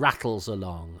that rattles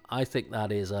along. I think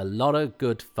that is a lot of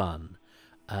good fun.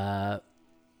 And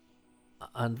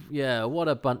yeah, what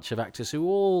a bunch of actors who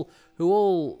all,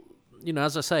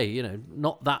 as I say,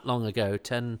 not that long ago,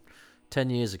 10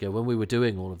 years ago, when we were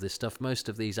doing all of this stuff, most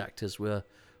of these actors were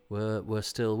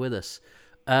still with us.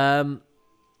 Ballad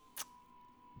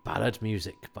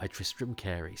music by Tristram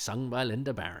Carey, sung by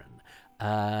Linda Barron.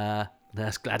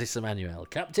 There's Gladys Emanuel,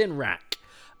 Captain Rack.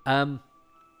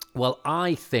 Well,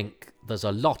 I think there's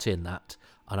a lot in that,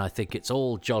 and I think it's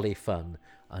all jolly fun,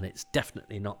 and it's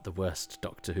definitely not the worst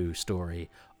Doctor Who story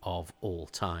of all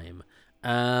time.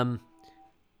 And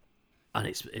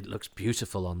it looks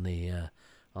beautiful on the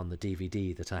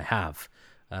DVD that I have,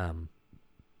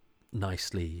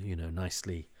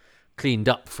 nicely cleaned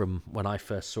up from when I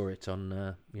first saw it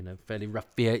on fairly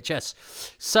rough VHS.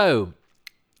 So,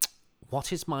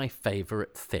 what is my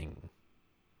favourite thing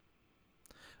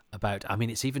about... I mean,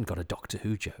 it's even got a Doctor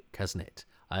Who joke, hasn't it?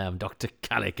 I am Dr.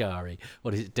 Caligari.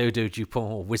 What is it? Dodo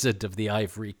Dupont, Wizard of the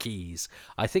Ivory Keys.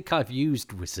 I think I've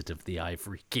used Wizard of the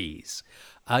Ivory Keys.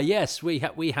 Yes, we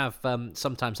have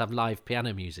sometimes have live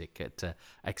piano music at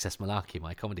XS Malarkey,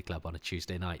 my comedy club, on a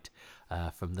Tuesday night,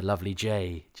 from the lovely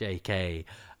JK.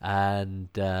 And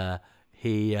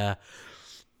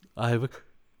I've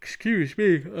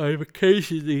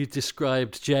occasionally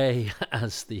described Jay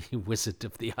as the Wizard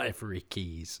of the Ivory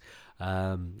Keys,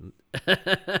 because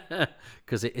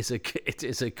it is a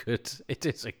good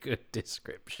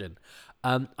description.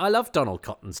 I love Donald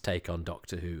Cotton's take on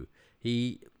Doctor Who.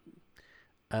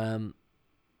 And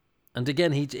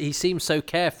again, he seems so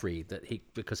carefree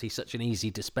because he's such an easy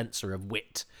dispenser of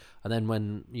wit. And then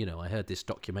when I heard this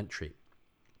documentary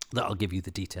that I'll give you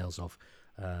the details of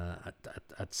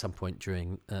at some point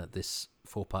during this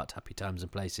 4-part Happy Times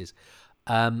and Places,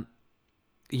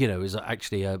 is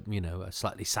actually a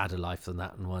slightly sadder life than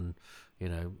that, and one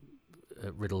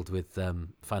riddled with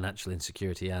financial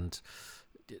insecurity and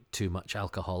too much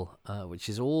alcohol, which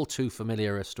is all too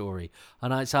familiar a story.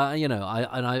 And I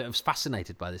was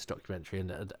fascinated by this documentary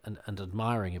and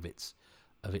admiring of its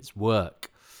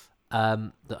work.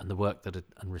 And the work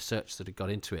and research that had got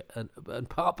into it, and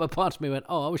part of me went,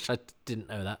 oh, I wish I didn't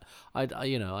know that.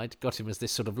 I'd got him as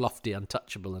this sort of lofty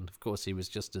untouchable, and of course he was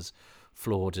just as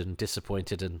flawed and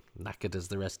disappointed and knackered as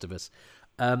the rest of us.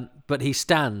 But he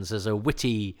stands as a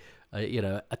witty,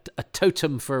 a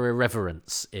totem for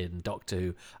irreverence in Doctor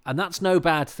Who, and that's no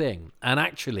bad thing. And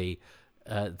actually,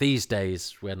 these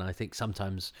days, when I think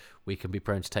sometimes we can be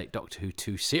prone to take Doctor Who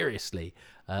too seriously,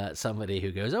 somebody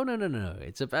who goes, "Oh no,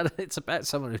 it's about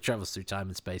someone who travels through time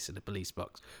and space in a police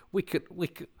box." We can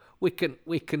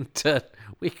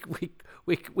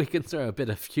throw a bit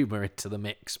of humour into the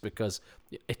mix because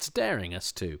it's daring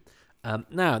us to.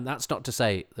 Now, that's not to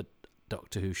say that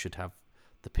Doctor Who should have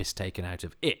the piss taken out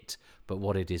of it, but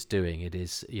what it is doing, it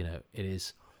is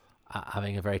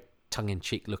having a very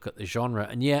tongue-in-cheek look at the genre,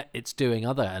 and yet it's doing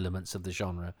other elements of the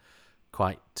genre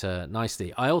quite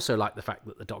nicely. I also like the fact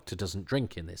that the Doctor doesn't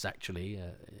drink in this, actually,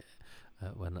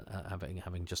 when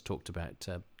having just talked about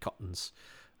Cotton's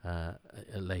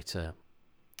later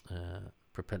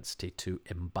propensity to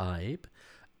imbibe.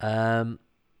 And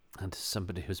as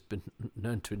somebody who's been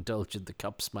known to indulge in the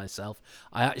cups myself,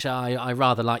 I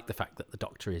rather like the fact that the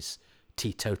Doctor is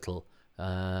teetotal.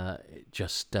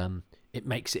 It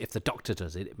makes it, if the Doctor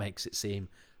does it, it makes it seem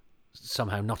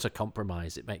somehow not a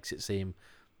compromise. It makes it seem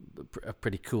a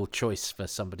pretty cool choice for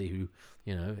somebody who,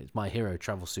 my hero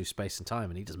travels through space and time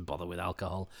and he doesn't bother with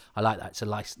alcohol. I like that. It's a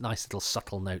nice little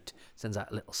subtle note. Sends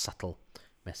out a little subtle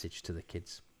message to the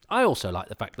kids. I also like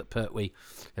the fact that Pertwee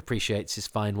appreciates his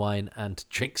fine wine and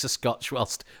drinks a scotch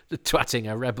whilst twatting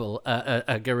a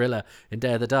gorilla in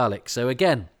Day of the Daleks. So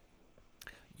again,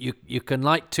 you can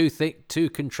like two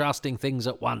contrasting things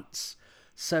at once.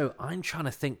 So I'm trying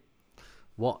to think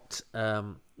what.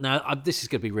 This is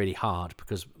going to be really hard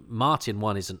because Martin,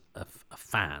 one, isn't a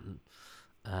fan,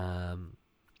 and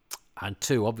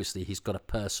two, obviously, he's got a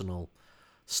personal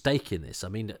stake in this. I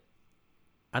mean,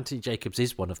 Anthony Jacobs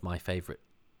is one of my favourite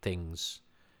things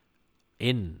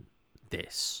in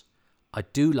this. I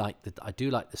do like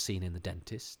the scene in the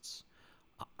dentists.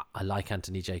 I like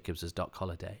Anthony Jacobs as Doc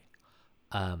Holliday.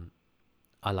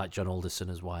 I like John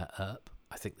Alderson as Wyatt Earp.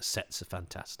 I think the sets are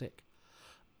fantastic.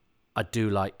 I do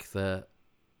like the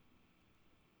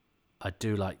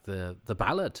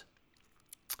ballad.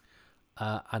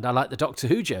 And I like the Doctor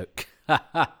Who joke.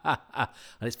 And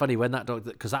it's funny when that dog,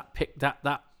 because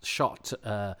that shot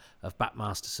of Bat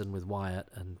Masterson with Wyatt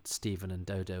and Stephen and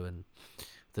Dodo and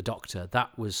the Doctor,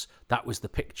 that was the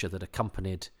picture that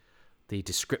accompanied the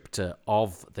descriptor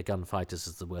of the Gunfighters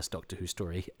as the worst Doctor Who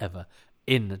story ever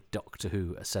in Doctor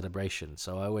Who: A Celebration.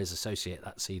 So I always associate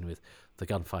that scene with the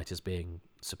Gunfighters being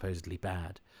supposedly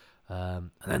bad.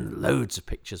 And then loads of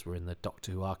pictures were in the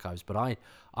Doctor Who archives. But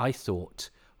I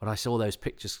thought when I saw those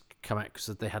pictures come out, because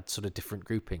they had sort of different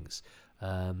groupings,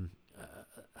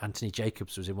 Anthony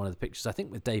Jacobs was in one of the pictures, I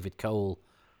think with David Cole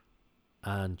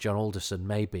and John Alderson,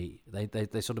 maybe.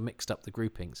 They sort of mixed up the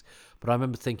groupings. But I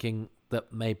remember thinking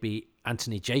that maybe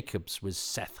Anthony Jacobs was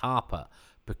Seth Harper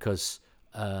because,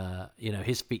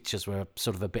 his features were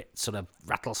sort of a bit sort of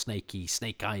rattlesnakey,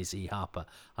 snake-eyesy Harper.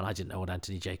 And I didn't know what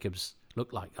Anthony Jacobs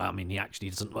looked like. I mean, he actually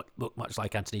doesn't look much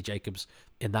like Anthony Jacobs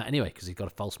in that anyway, because he's got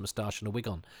a false moustache and a wig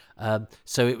on.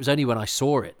 So it was only when I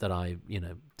saw it that I,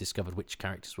 discovered which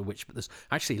characters were which. But there's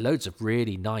actually loads of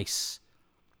really nice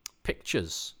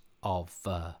pictures of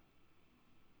the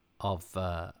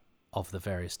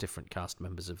various different cast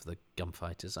members of the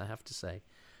Gunfighters, I have to say.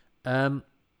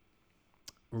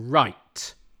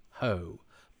 Right ho,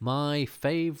 my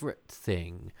favourite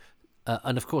thing,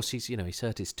 and of course he's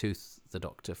hurt his tooth, the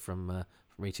Doctor, from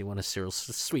eating one of Cyril's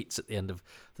sweets at the end of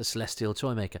the Celestial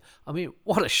Toymaker. I mean,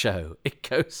 what a show! It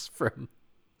goes from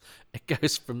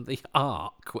the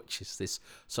Ark, which is this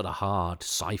sort of hard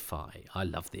sci-fi. I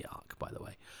love the Ark, by the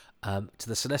way. To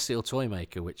the Celestial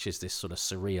Toymaker, which is this sort of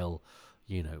surreal,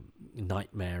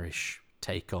 nightmarish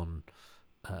take on,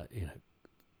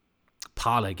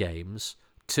 parlour games,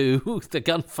 to the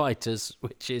Gunfighters,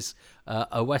 which is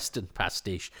a Western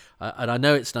pastiche. And I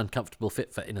know it's an uncomfortable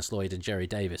fit for Innes Lloyd and Jerry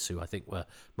Davis, who I think were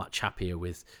much happier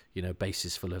with,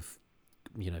 bases full of,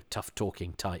 tough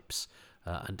talking types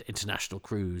and international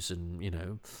crews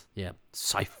and,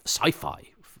 sci-fi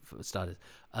for starters.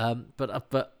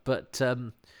 But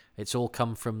it's all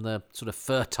come from the sort of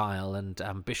fertile and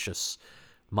ambitious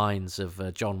minds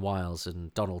of John Wiles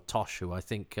and Donald Tosh, who I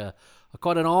think are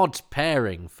quite an odd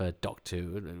pairing for Doctor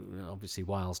Who. Obviously,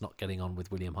 Wiles not getting on with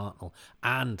William Hartnell,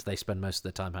 and they spend most of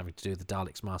their time having to do the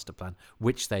Daleks' master plan,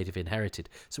 which they'd have inherited.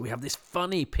 So we have this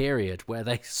funny period where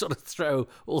they sort of throw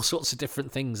all sorts of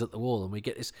different things at the wall, and we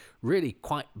get this really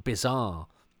quite bizarre,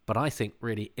 but I think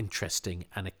really interesting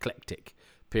and eclectic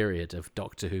period of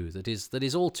Doctor Who that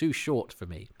is all too short for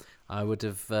me. I would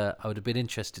have been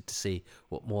interested to see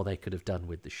what more they could have done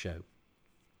with the show.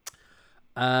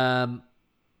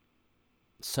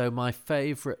 So my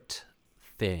favourite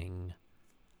thing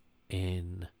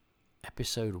in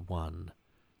episode 1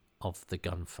 of the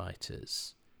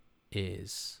Gunfighters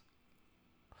is,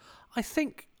 I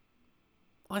think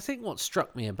what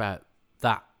struck me about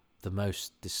that the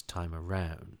most this time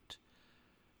around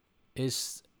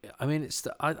is,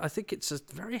 I think it's a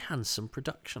very handsome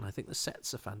production. I think the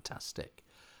sets are fantastic.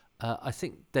 I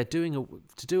think they're to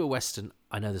do a Western.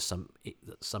 I know there's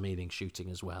some Ealing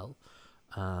shooting as well,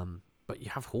 but you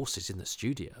have horses in the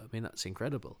studio. I mean, that's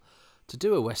incredible. To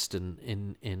do a Western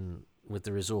in with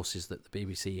the resources that the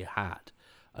BBC had,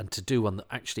 and to do one that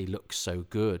actually looks so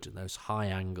good, and those high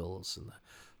angles and the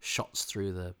shots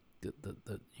through the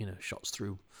shots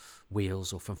through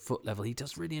wheels or from foot level. He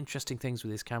does really interesting things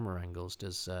with his camera angles.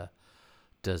 Does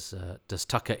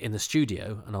Tucker in the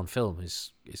studio, and on film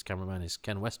his cameraman is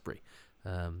Ken Westbury,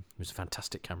 who's a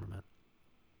fantastic cameraman.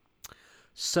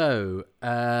 So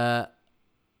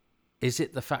is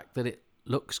it the fact that it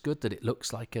looks good, that it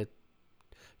looks like they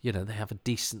have a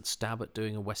decent stab at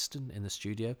doing a Western in the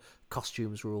studio?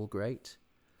 Costumes were all great.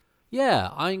 Yeah,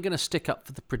 I'm going to stick up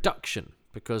for the production,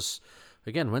 because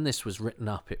again, when this was written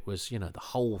up, it was, the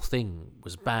whole thing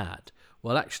was bad.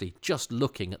 Well, actually, just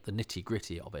looking at the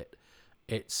nitty-gritty of it,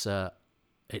 it's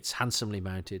handsomely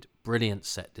mounted, brilliant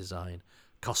set design,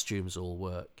 costumes all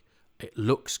work, it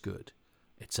looks good.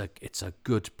 It's a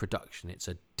good production. It's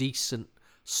a decent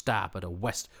stab at a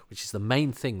West, which is the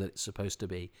main thing that it's supposed to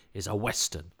be, is a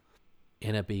Western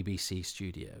in a BBC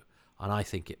studio. and I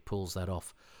think it pulls that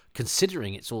off.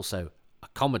 Considering it's also a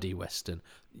comedy western,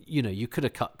 you could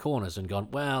have cut corners and gone,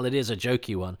 well, it is a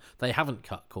jokey one. They haven't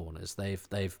cut corners.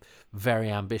 They've very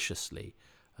ambitiously,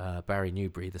 Barry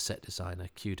Newbury, the set designer,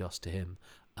 kudos to him,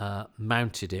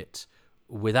 mounted it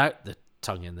without the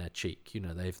tongue in their cheek.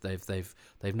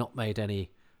 They've not made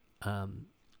any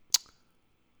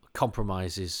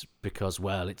compromises because,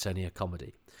 well, it's only a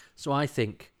comedy. So I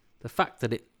think the fact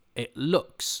that it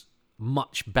looks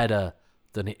much better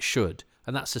than it should,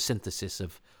 and that's a synthesis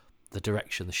of the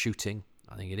direction, the shooting.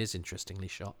 I think it is interestingly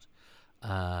shot.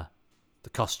 The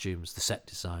costumes, the set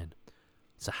design.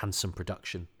 It's a handsome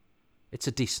production. It's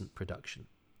a decent production.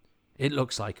 It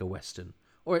looks like a Western,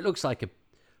 or it looks like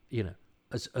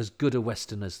as good a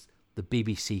Western as the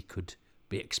BBC could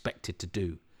be expected to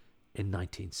do in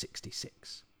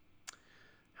 1966.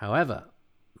 However,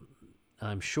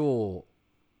 I'm sure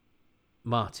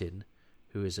Martin,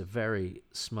 who is a very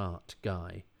smart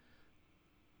guy,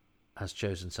 has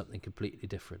chosen something completely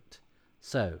different.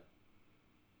 So,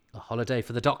 A Holiday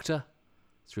for the Doctor,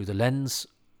 through the lens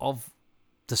of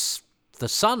the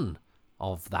son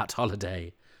of that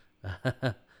holiday.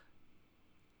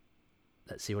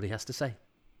 Let's see what he has to say.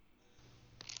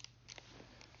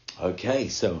 Okay,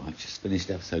 so I've just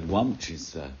finished episode 1, which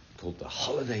is called The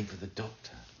Holiday for the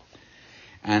Doctor.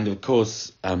 And of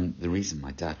course, the reason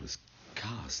my dad was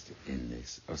cast in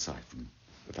this, aside from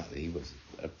the fact that he was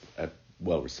a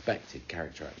well-respected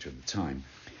character actor at the time,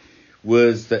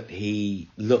 was that he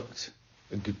looked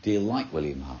a good deal like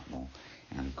William Hartnell.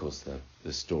 And of course,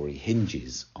 the story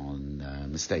hinges on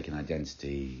mistaken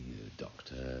identity,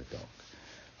 Doctor, Doc,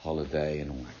 Holiday, and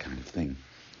all that kind of thing.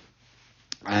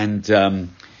 And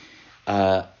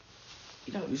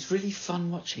it was really fun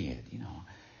watching it.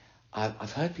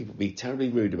 I've heard people be terribly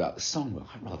rude about the song, but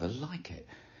I rather like it.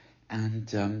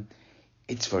 And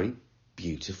it's very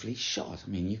beautifully shot. I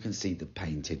mean, you can see the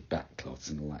painted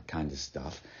backcloths and all that kind of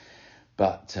stuff.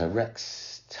 But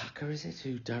Rex Tucker, is it,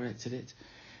 who directed it,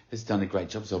 has done a great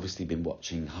job. He's obviously been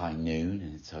watching High Noon,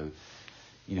 and so,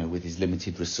 with his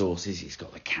limited resources, he's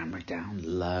got the camera down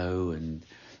low, and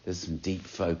there's some deep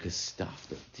focus stuff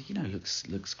that,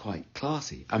 looks quite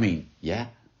classy. I mean, yeah,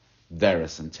 there are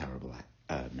some terrible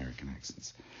American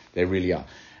accents. There really are.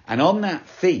 And on that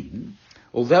theme,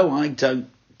 although I don't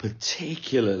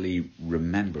particularly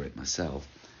remember it myself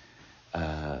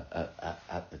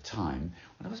at the time,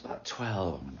 when I was about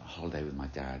 12, I went on a holiday with my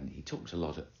dad, and he talked a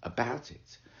lot about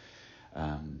it,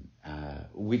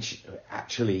 which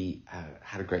actually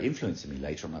had a great influence on me.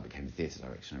 Later on, I became a theatre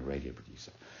director and a radio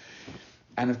producer.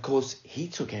 And of course, he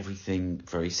took everything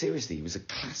very seriously. He was a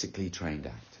classically trained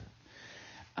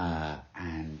actor.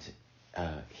 And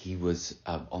he was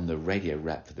on the radio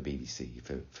rep for the BBC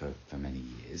for many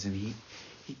years. And he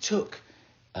took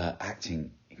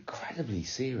acting incredibly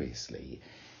seriously.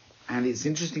 And it's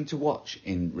interesting to watch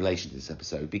in relation to this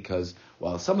episode because,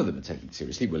 while some of them are taking it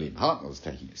seriously, William Hartnell's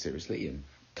taking it seriously, and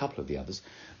a couple of the others,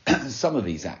 some of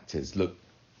these actors look,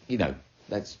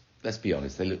 let's be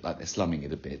honest, they look like they're slumming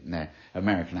it a bit, and their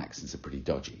American accents are pretty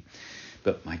dodgy.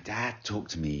 But my dad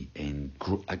talked to me in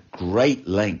a great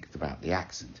length about the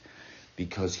accent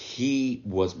because he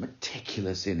was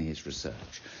meticulous in his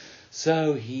research.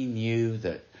 So he knew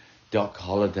that Doc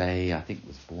Holliday, I think,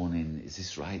 was born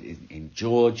in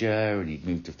Georgia, and he'd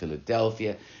moved to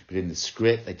Philadelphia. But in the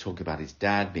script, they talk about his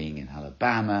dad being in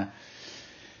Alabama.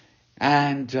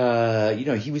 And,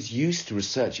 he was used to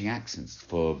researching accents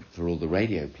for all the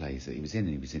radio plays that he was in.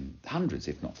 And he was in hundreds,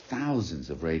 if not thousands,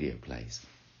 of radio plays.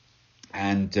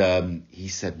 And he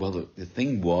said, well, the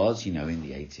thing was, in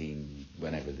the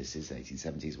whenever this is,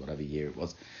 1870s, whatever year it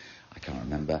was, I can't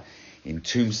remember,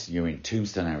 you're in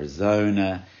Tombstone,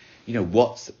 Arizona.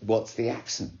 What's the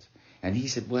accent? And he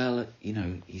said, well,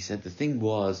 the thing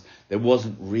was, there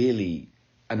wasn't really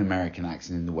an American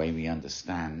accent in the way we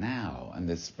understand now, and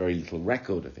there's very little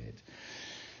record of it.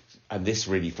 And this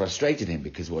really frustrated him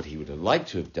because what he would have liked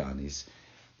to have done is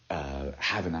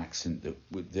have an accent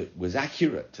that was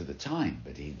accurate to the time.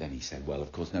 But then he said, well,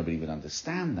 of course, nobody would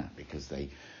understand that because they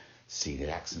see the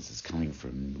accents as coming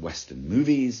from Western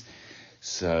movies.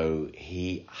 So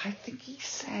I think he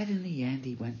said in the end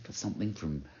he went for something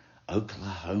from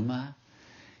Oklahoma,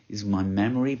 is my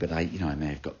memory, but I may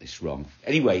have got this wrong.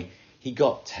 Anyway, he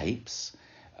got tapes,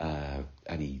 and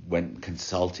he went and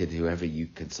consulted whoever you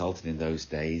consulted in those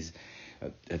days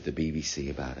at the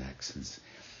BBC about accents.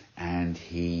 And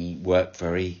he worked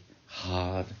very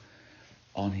hard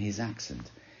on his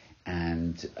accent.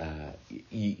 And,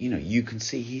 you can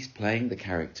see he's playing the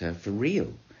character for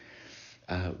real.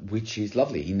 Which is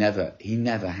lovely. He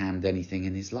never hammed anything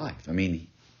in his life. I mean,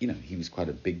 he was quite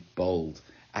a big, bold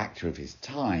actor of his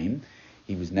time.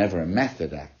 He was never a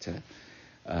method actor,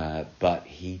 but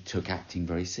he took acting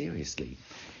very seriously.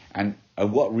 And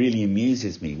what really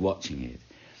amuses me watching it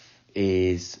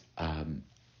is,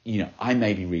 I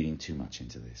may be reading too much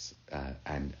into this,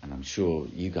 and I'm sure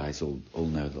you guys all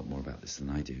know a lot more about this than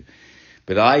I do.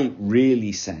 But I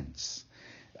really sense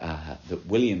that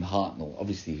William Hartnell,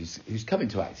 obviously, who's come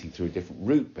into acting through a different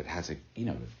route, but has a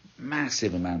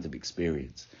massive amount of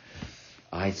experience.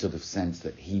 I sort of sense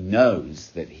that he knows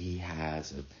that he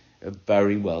has a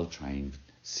very well-trained,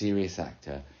 serious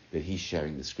actor that he's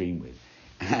sharing the screen with.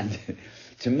 And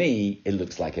to me, it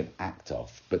looks like an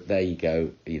act-off. But there you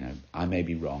go. I may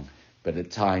be wrong, but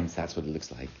at times that's what it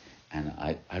looks like. And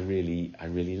I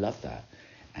really love that.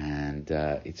 And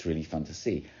it's really fun to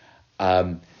see.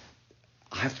 I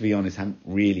have to be honest, I haven't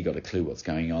really got a clue what's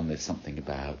going on. There's something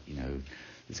about,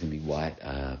 there's going to be Wyatt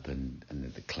Earp and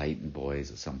the Clayton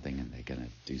boys or something, and they're going to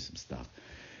do some stuff.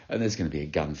 And there's going to be a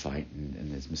gunfight,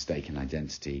 and there's mistaken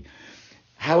identity.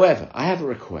 However, I have a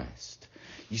request.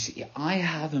 You see, I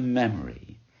have a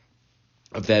memory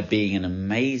of there being an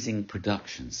amazing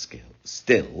production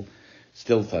still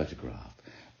photograph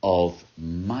of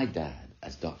my dad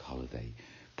as Doc Holliday,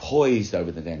 poised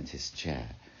over the dentist's chair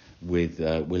with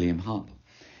William Hartnell,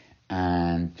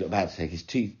 and about to take his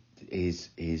tooth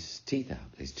out.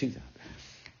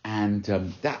 And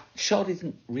that shot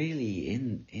isn't really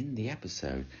in the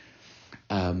episode.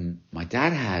 My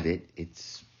dad had it.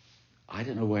 I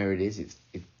don't know where it is. It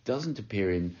doesn't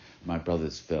appear in my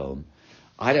brother's film.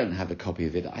 I don't have a copy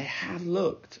of it. I have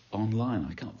looked online.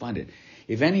 I can't find it.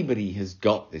 If anybody has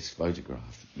got this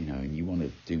photograph, and you want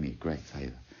to do me a great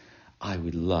favour, I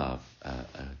would love a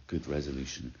good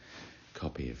resolution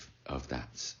copy of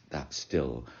that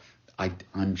still.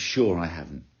 I'm sure I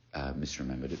haven't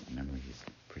misremembered it. My memory is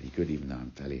pretty good, even though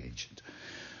I'm fairly ancient.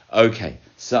 Okay,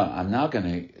 so I'm now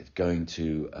going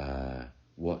to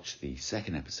watch the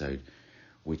second episode,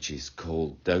 which is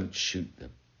called "Don't Shoot the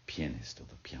Pianist" or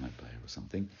the piano player or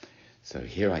something. So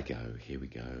here I go. Here we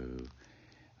go.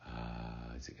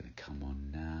 Is it going to come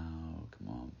on now? Come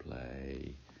on,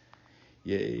 play.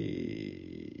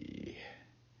 Yay.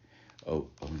 Oh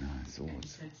no,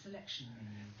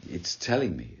 it's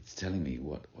telling me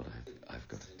what I've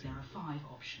got to do. There are 5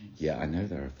 options. Yeah, I know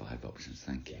there are 5 options.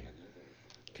 Thank you.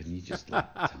 Can you just tell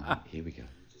me? Here we go.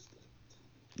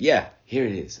 Yeah, here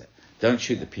it is. Don't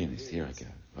shoot the pianist. Here I go.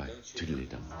 Right,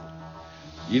 toodly-dum.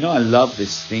 I love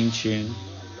this theme tune.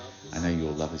 I know you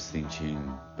all love this theme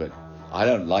tune, but I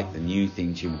don't like the new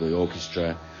theme tune with the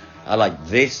orchestra. I like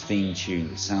this theme tune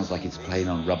that sounds like it's playing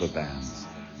on rubber bands.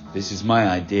 This is my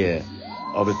idea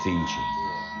of a theme tune.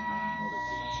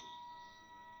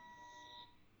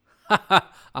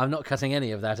 I'm not cutting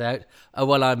any of that out.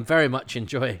 Well, I'm very much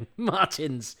enjoying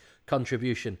Martin's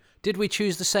contribution. Did we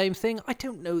choose the same thing? I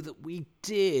don't know that we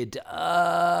did.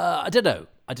 I don't know.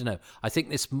 I think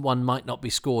this one might not be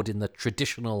scored in the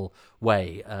traditional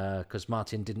way, because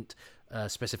Martin didn't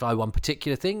specify one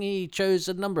particular thing. He chose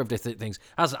a number of different things,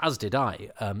 as did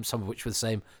I, some of which were the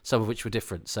same, some of which were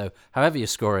different. So however you're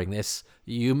scoring this,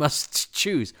 you must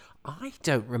choose. I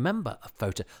don't remember a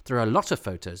photo. There are a lot of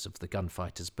photos of the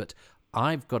Gunfighters, but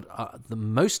I've got the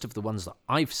most of the ones that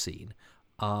I've seen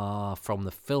are from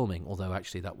the filming, although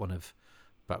actually that one of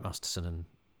Brad Masterson and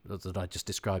that I just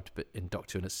described but in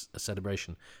Doctor and a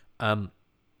Celebration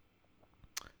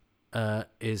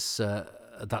that's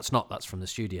from the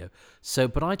studio. So,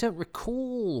 but I don't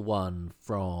recall one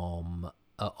from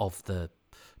of the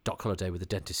Doc Holliday with the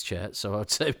dentist chair. So I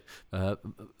would say,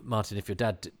 Martin, if your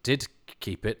dad did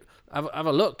keep it, have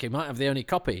a look. He might have the only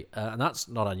copy, and that's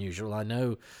not unusual. I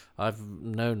know I've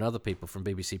known other people from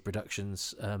BBC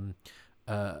Productions,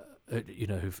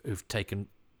 who've taken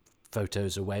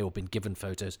photos away or been given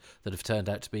photos that have turned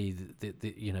out to be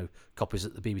the copies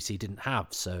that the BBC didn't have.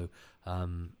 So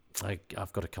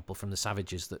I've got a couple from the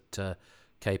Savages that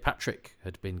Kay Patrick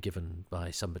had been given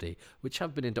by somebody, which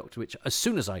have been in Doctor Which. As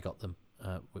soon as I got them,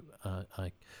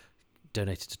 I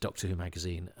donated to Doctor Who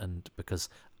magazine, and because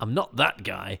I'm not that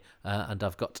guy, and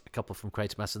I've got a couple from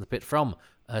Quatermass in the Pit from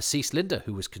Cease Linder,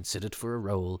 who was considered for a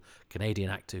role, Canadian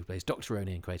actor who plays Dr.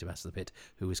 Roney in Quatermass in the Pit,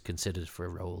 who was considered for a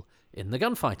role in the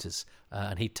Gunfighters,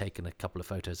 and he'd taken a couple of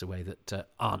photos away that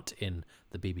aren't in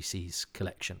the BBC's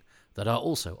collection, that are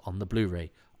also on the Blu-ray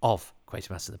of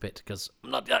Quatermass in the Pit, because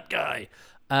I'm not that guy.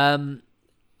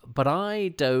 But I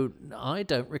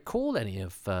don't recall any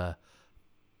of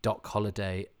Doc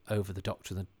Holliday over the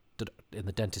Doctor and the in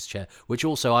the dentist chair, which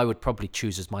also I would probably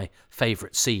choose as my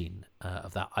favourite scene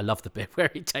of that. I love the bit where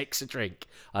he takes a drink,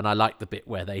 and I like the bit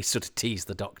where they sort of tease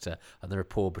the doctor and the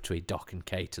rapport between Doc and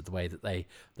Kate, and the way that they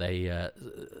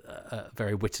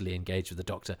very wittily engage with the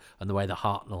doctor, and the way that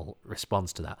Hartnell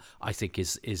responds to that, I think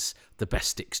is the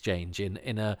best exchange in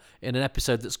an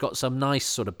episode that's got some nice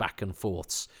sort of back and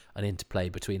forths and interplay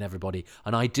between everybody.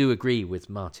 And I do agree with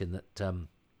Martin that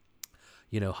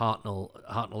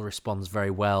Hartnell responds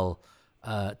very well.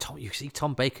 You see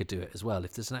Tom Baker do it as well.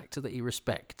 If there's an actor that he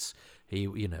respects, he's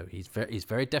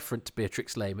very deferent to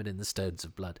Beatrix Lehman in The Stones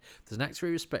of Blood. If there's an actor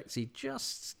he respects, he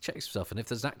just checks himself. And if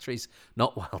there's an actor he's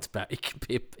not wild about,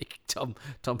 Tom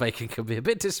Baker can be a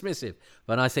bit dismissive.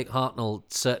 But I think Hartnell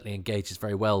certainly engages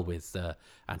very well with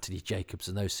Anthony Jacobs,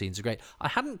 and those scenes are great. I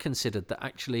hadn't considered that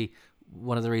actually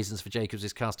one of the reasons for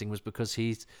Jacobs' casting was because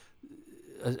he's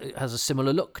has a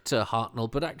similar look to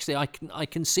Hartnell, but actually I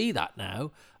can see that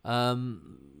now.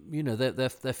 Their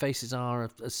faces are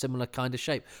a similar kind of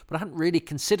shape, but I hadn't really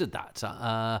considered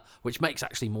that, which makes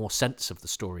actually more sense of the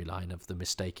storyline of the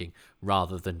mistaking,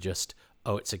 rather than just,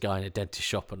 oh, it's a guy in a dentist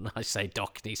shop and I say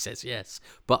Doc and he says yes.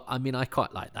 But I mean, I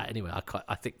quite like that anyway.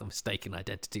 I think the mistaken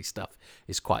identity stuff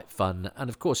is quite fun, and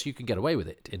of course you can get away with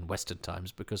it in Western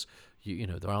times because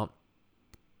there aren't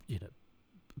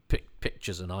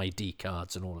pictures and ID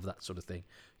cards and all of that sort of thing.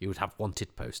 You would have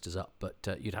wanted posters up, but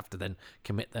you'd have to then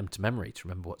commit them to memory to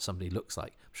remember what somebody looks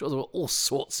like. I'm sure there were all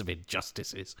sorts of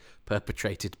injustices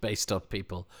perpetrated based on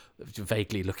people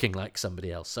vaguely looking like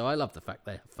somebody else. So I love the fact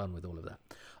they have fun with all of that.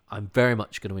 I'm very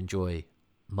much going to enjoy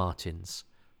Martin's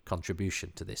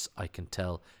contribution to this. I can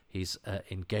tell he's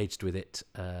engaged with it,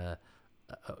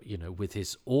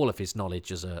 with all of his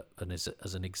knowledge as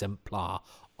an exemplar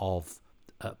of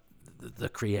the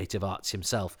creative arts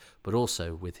himself, but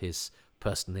also with his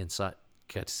personal insight,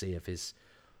 courtesy of his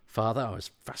father. I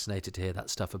was fascinated to hear that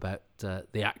stuff about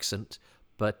the accent,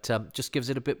 but just gives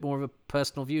it a bit more of a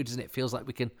personal view, doesn't it? It feels like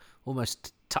we can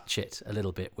almost touch it a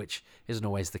little bit, which isn't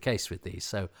always the case with these.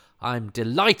 So I'm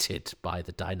delighted by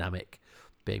the dynamic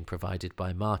being provided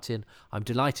by Martin. I'm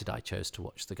delighted I chose to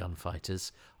watch the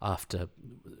Gunfighters after,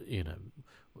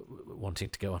 wanting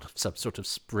to go on some sort of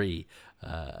spree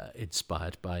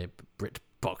inspired by Brit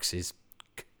Box's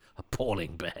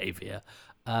appalling behaviour.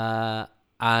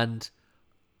 And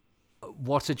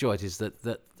what a joy it is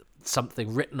that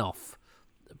something written off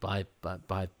by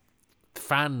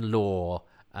fan lore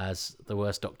as the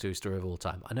worst Doctor Who story of all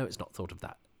time. I know it's not thought of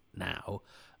that now,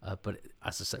 but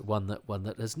as I say, one that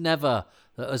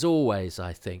has always,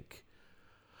 I think,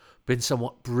 been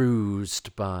somewhat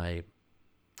bruised by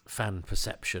fan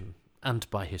perception and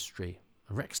by history.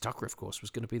 And Rex Tucker, of course, was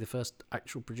going to be the first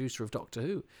actual producer of Doctor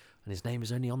Who, and his name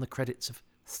is only on the credits of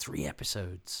 3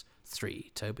 episodes.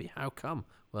 3, Toby, how come?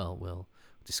 Well, we'll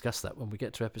discuss that when we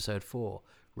get to episode 4.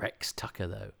 Rex Tucker,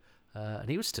 though, and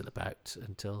he was still about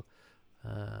until,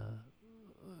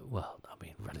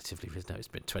 relatively, no, it's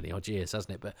been 20 odd years,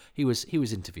 hasn't it? But he was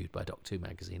interviewed by Doctor Who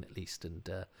magazine at least, and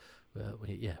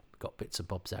got bits and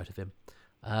bobs out of him.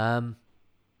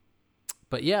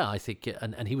 But yeah, I think,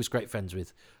 and he was great friends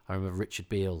with, I remember Richard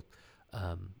Beale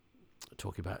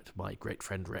talking about my great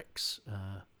friend Rex.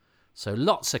 So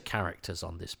lots of characters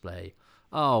on display.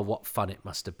 Oh, what fun it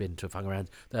must have been to have hung around.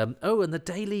 And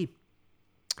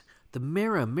the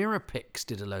Mirror Pics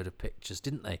did a load of pictures,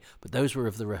 didn't they? But those were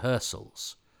of the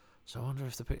rehearsals. So I wonder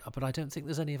if but I don't think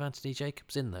there's any of Anthony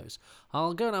Jacobs in those.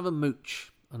 I'll go and have a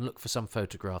mooch and look for some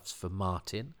photographs for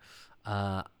Martin.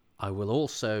 I will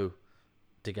also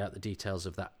dig out the details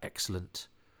of that excellent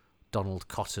Donald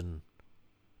Cotton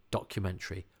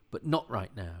documentary, but not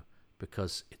right now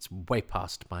because it's way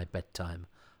past my bedtime,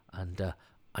 and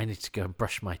I need to go and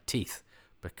brush my teeth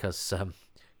because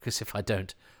if I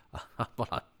don't,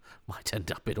 I might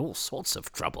end up in all sorts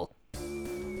of trouble.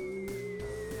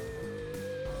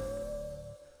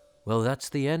 Well, that's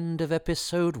the end of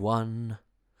episode 1.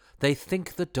 They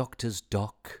think the Doctor's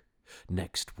Doc.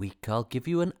 Next week I'll give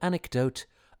you an anecdote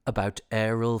about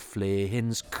Errol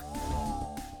Flehin's...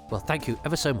 Well, thank you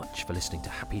ever so much for listening to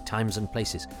Happy Times and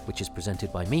Places, which is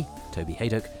presented by me, Toby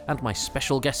Haydock, and my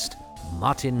special guest,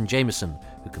 Martin Jameson,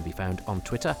 who can be found on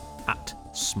Twitter at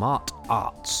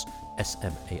SmartArts,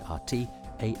 SmartArtz,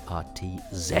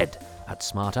 at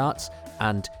SmartArts,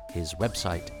 and his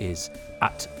website is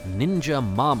at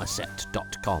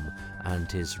ninjamarmoset.com,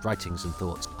 and his writings and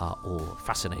thoughts are all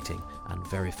fascinating and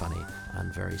very funny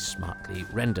and very smartly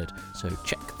rendered, so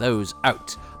check those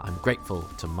out. I'm grateful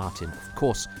to Martin, of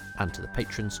course, and to the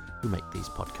patrons who make these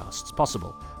podcasts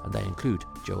possible, and they include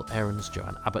Joel Aarons,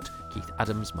 Joanne Abbott, Keith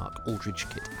Adams, Mark Aldridge,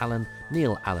 Kit Allen,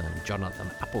 Neil Allen,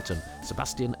 Jonathan Appleton,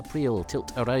 Sebastian April,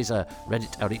 Tilt Ereza,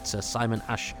 Reddit Aritza, Simon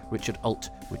Ash, Richard Alt,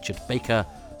 Richard Baker,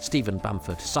 Stephen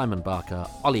Bamford, Simon Barker,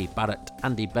 Ollie Barrett,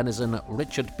 Andy Benison,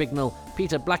 Richard Bignell,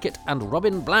 Peter Blackett and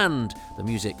Robin Bland. The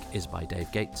music is by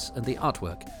Dave Gates and the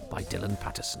artwork by Dylan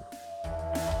Patterson.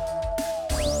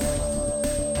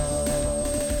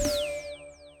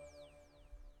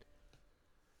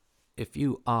 If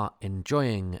you are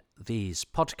enjoying these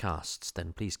podcasts,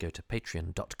 then please go to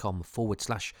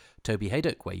patreon.com/Toby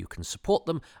Haydock, where you can support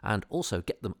them and also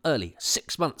get them early,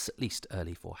 6 months at least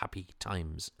early for Happy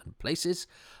Times and Places,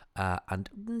 and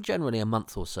generally a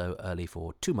month or so early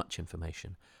for Too Much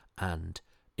Information and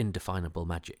Indefinable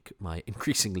Magic, my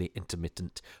increasingly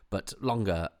intermittent but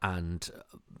longer and,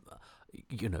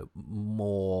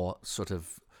 more sort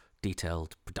of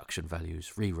detailed production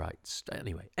values, rewrites.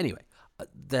 Anyway.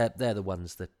 They're the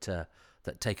ones that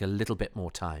take a little bit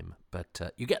more time, but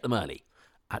you get them early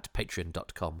at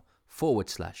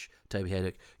patreon.com/Toby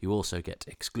Haydock. You also get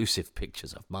exclusive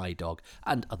pictures of my dog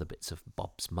and other bits of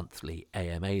Bob's monthly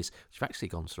AMAs, which have actually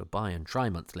gone sort of buy and try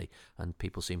monthly, and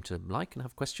people seem to like and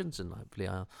have questions, and hopefully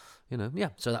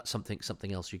so that's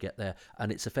something else you get there.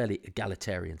 And it's a fairly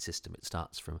egalitarian system. It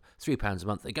starts from £3 a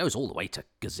month. It goes all the way to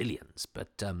gazillions,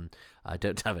 but I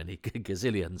don't have any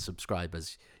gazillion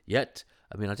subscribers yet.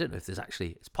 I mean, I don't know if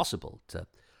it's possible to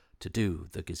do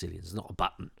the gazillions. It's not a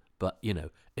button. But,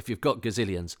 if you've got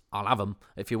gazillions, I'll have them.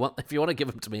 If you want to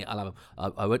give them to me, I'll have them.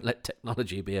 I won't let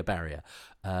technology be a barrier.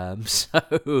 And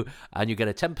you get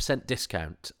a 10%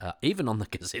 discount, even on the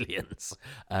gazillions,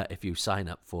 if you sign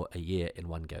up for a year in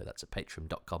one go. That's at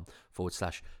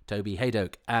patreon.com/Toby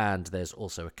Haydock. And there's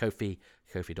also a Ko-fi,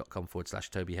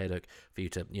 kofi.com/Toby Haydock, for you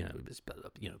to,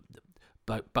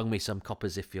 bung me some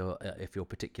coppers if you're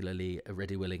particularly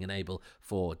ready, willing, and able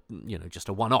for just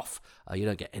a one-off. You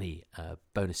don't get any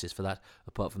bonuses for that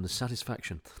apart from the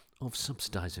satisfaction of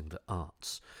subsidising the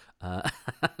arts.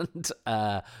 And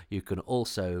you can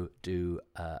also do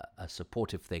a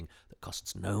supportive thing that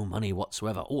costs no money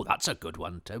whatsoever. Oh, that's a good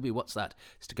one, Toby. What's that?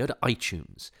 It's to go to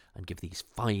iTunes and give these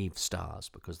 5 stars,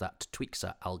 because that tweaks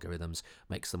our algorithms,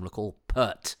 makes them look all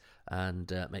pert,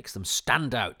 and makes them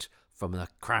stand out from the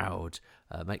crowd,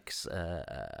 makes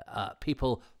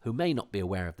people who may not be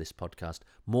aware of this podcast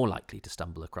more likely to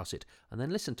stumble across it and then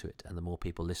listen to it. And the more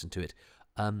people listen to it,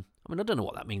 I don't know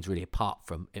what that means really, apart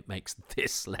from it makes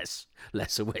this less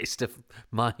a waste of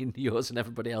mine, yours, and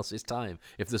everybody else's time,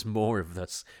 if there's more of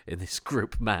us in this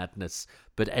group madness.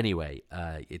 But anyway,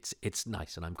 it's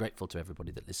nice, and I'm grateful to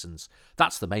everybody that listens.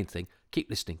 That's the main thing. Keep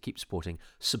listening, keep supporting,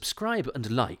 subscribe and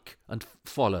like and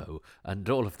follow and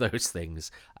all of those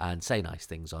things, and say nice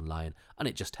things online, and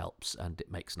it just helps, and it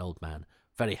makes an old man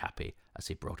very happy as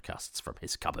he broadcasts from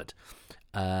his cupboard.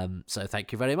 So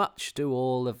thank you very much. Do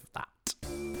all of that.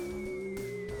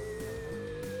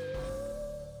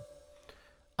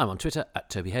 I'm on Twitter at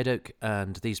Toby Haydock,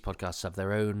 and these podcasts have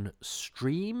their own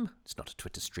stream. It's not a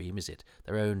Twitter stream, is it?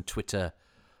 Their own Twitter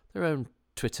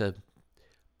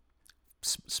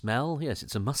smell. Yes,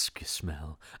 it's a musky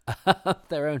smell.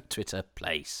 Their own Twitter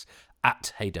place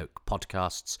at Haydock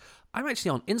Podcasts. I'm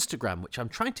actually on Instagram, which I'm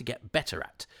trying to get better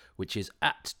at, which is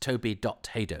at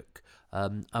toby.haydock.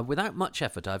 Without much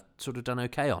effort, I've sort of done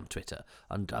okay on Twitter,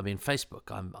 and I mean Facebook.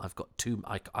 I've got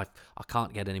I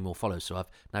can't get any more followers, so I've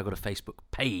now got a Facebook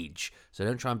page. So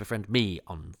don't try and befriend me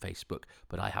on Facebook,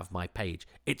 but I have my page.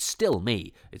 It's still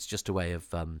me. It's just a way of.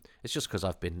 It's just because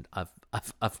I've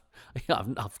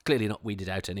clearly not weeded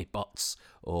out any bots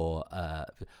or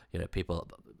people.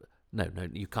 No,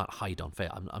 you can't hide on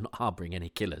Facebook. I'm not harbouring any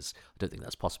killers. I don't think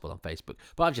that's possible on Facebook.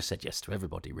 But I've just said yes to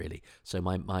everybody, really. So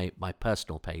my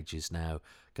personal page is now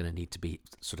going to need to be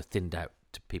sort of thinned out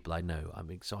to people I know. I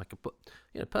mean, so I could put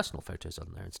personal photos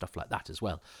on there and stuff like that as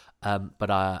well. But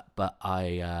I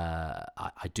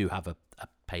do have a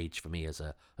page for me as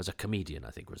a comedian, I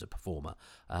think, or as a performer.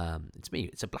 It's me.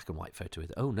 It's a black and white photo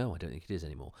with. Oh no, I don't think it is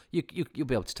anymore. You'll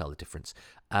be able to tell the difference.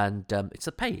 And it's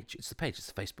the page. It's the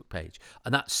Facebook page,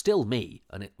 and that's still me,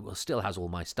 and it still has all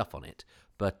my stuff on it.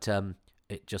 But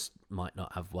it just might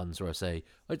not have ones where I say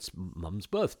it's Mum's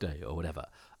birthday or whatever.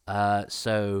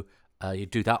 So you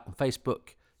do that on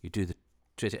Facebook. You do the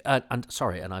Twitter and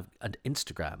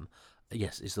Instagram.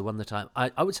 Yes, is the one that I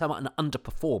would say I'm an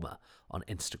underperformer on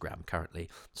Instagram currently.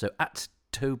 So at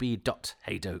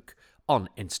toby.haydock on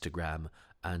Instagram,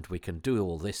 and we can do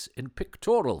all this in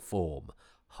pictorial form.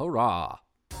 Hurrah!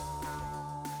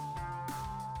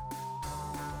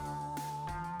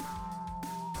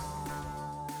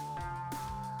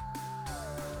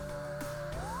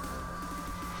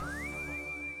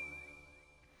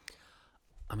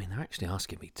 I mean, they're actually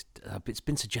asking me it's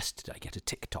been suggested I get a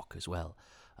TikTok as well.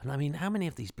 And I mean, how many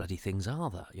of these bloody things are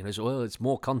there? You know, so, well, it's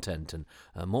more content and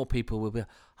more people will be...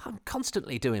 I'm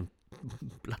constantly doing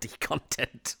bloody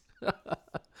content. I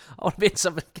want to be in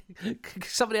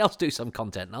somebody else do some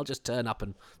content, and I'll just turn up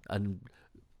and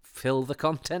fill the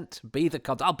content, be the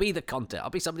content. I'll be the content. I'll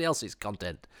be somebody else's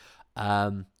content.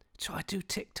 So I do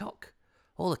TikTok.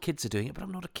 All the kids are doing it, but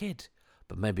I'm not a kid.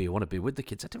 But maybe you want to be with the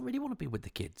kids. I don't really want to be with the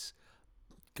kids.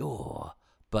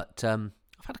 But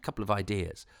I've had a couple of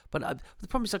ideas. But the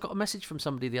problem is I got a message from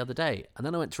somebody the other day, and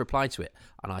then I went to reply to it,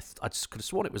 and I just could have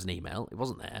sworn it was an email. It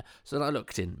wasn't there. So then I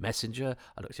looked in Messenger,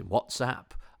 I looked in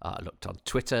WhatsApp, I looked on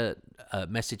Twitter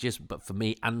messages, but for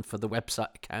me and for the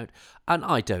website account, and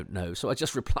I don't know. So I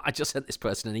just sent this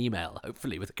person an email,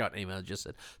 hopefully with a current email, and just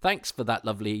said, thanks for that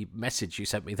lovely message you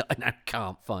sent me that I now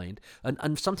can't find.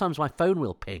 And sometimes my phone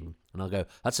will ping, and I'll go,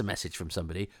 that's a message from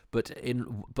somebody, but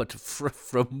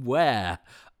from where?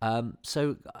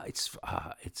 So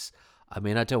it's. I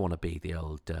mean, I don't want to be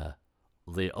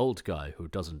the old guy who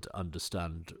doesn't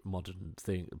understand modern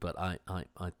things, but I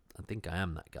think I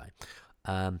am that guy.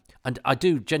 And I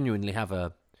do genuinely have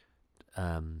a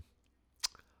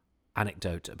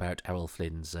anecdote about Errol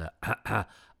Flynn's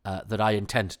that I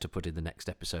intend to put in the next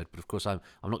episode, but of course I'm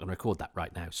not going to record that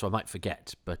right now, so I might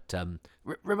forget. But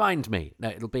remind me.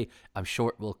 No, I'm sure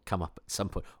it will come up at some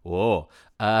point.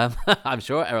 I'm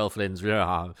sure Errol Flynn's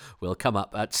will come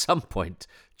up at some point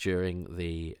during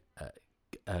the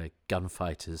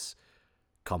Gunfighters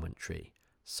commentary.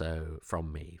 So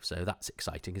from me, so that's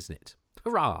exciting, isn't it?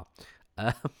 Hurrah!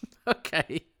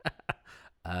 Okay.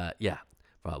 Yeah.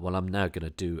 Right. Well, I'm now going to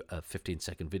do a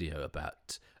 15-second video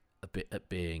about a bit at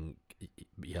being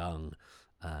young,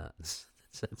 and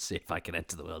see if I can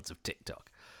enter the worlds of TikTok.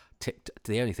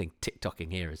 The only thing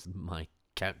TikToking here is my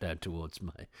countdown towards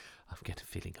my. I'm getting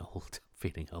feeling old.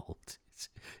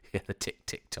 The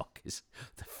TikTok is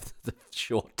the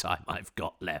short time I've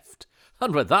got left.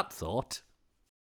 And with that thought.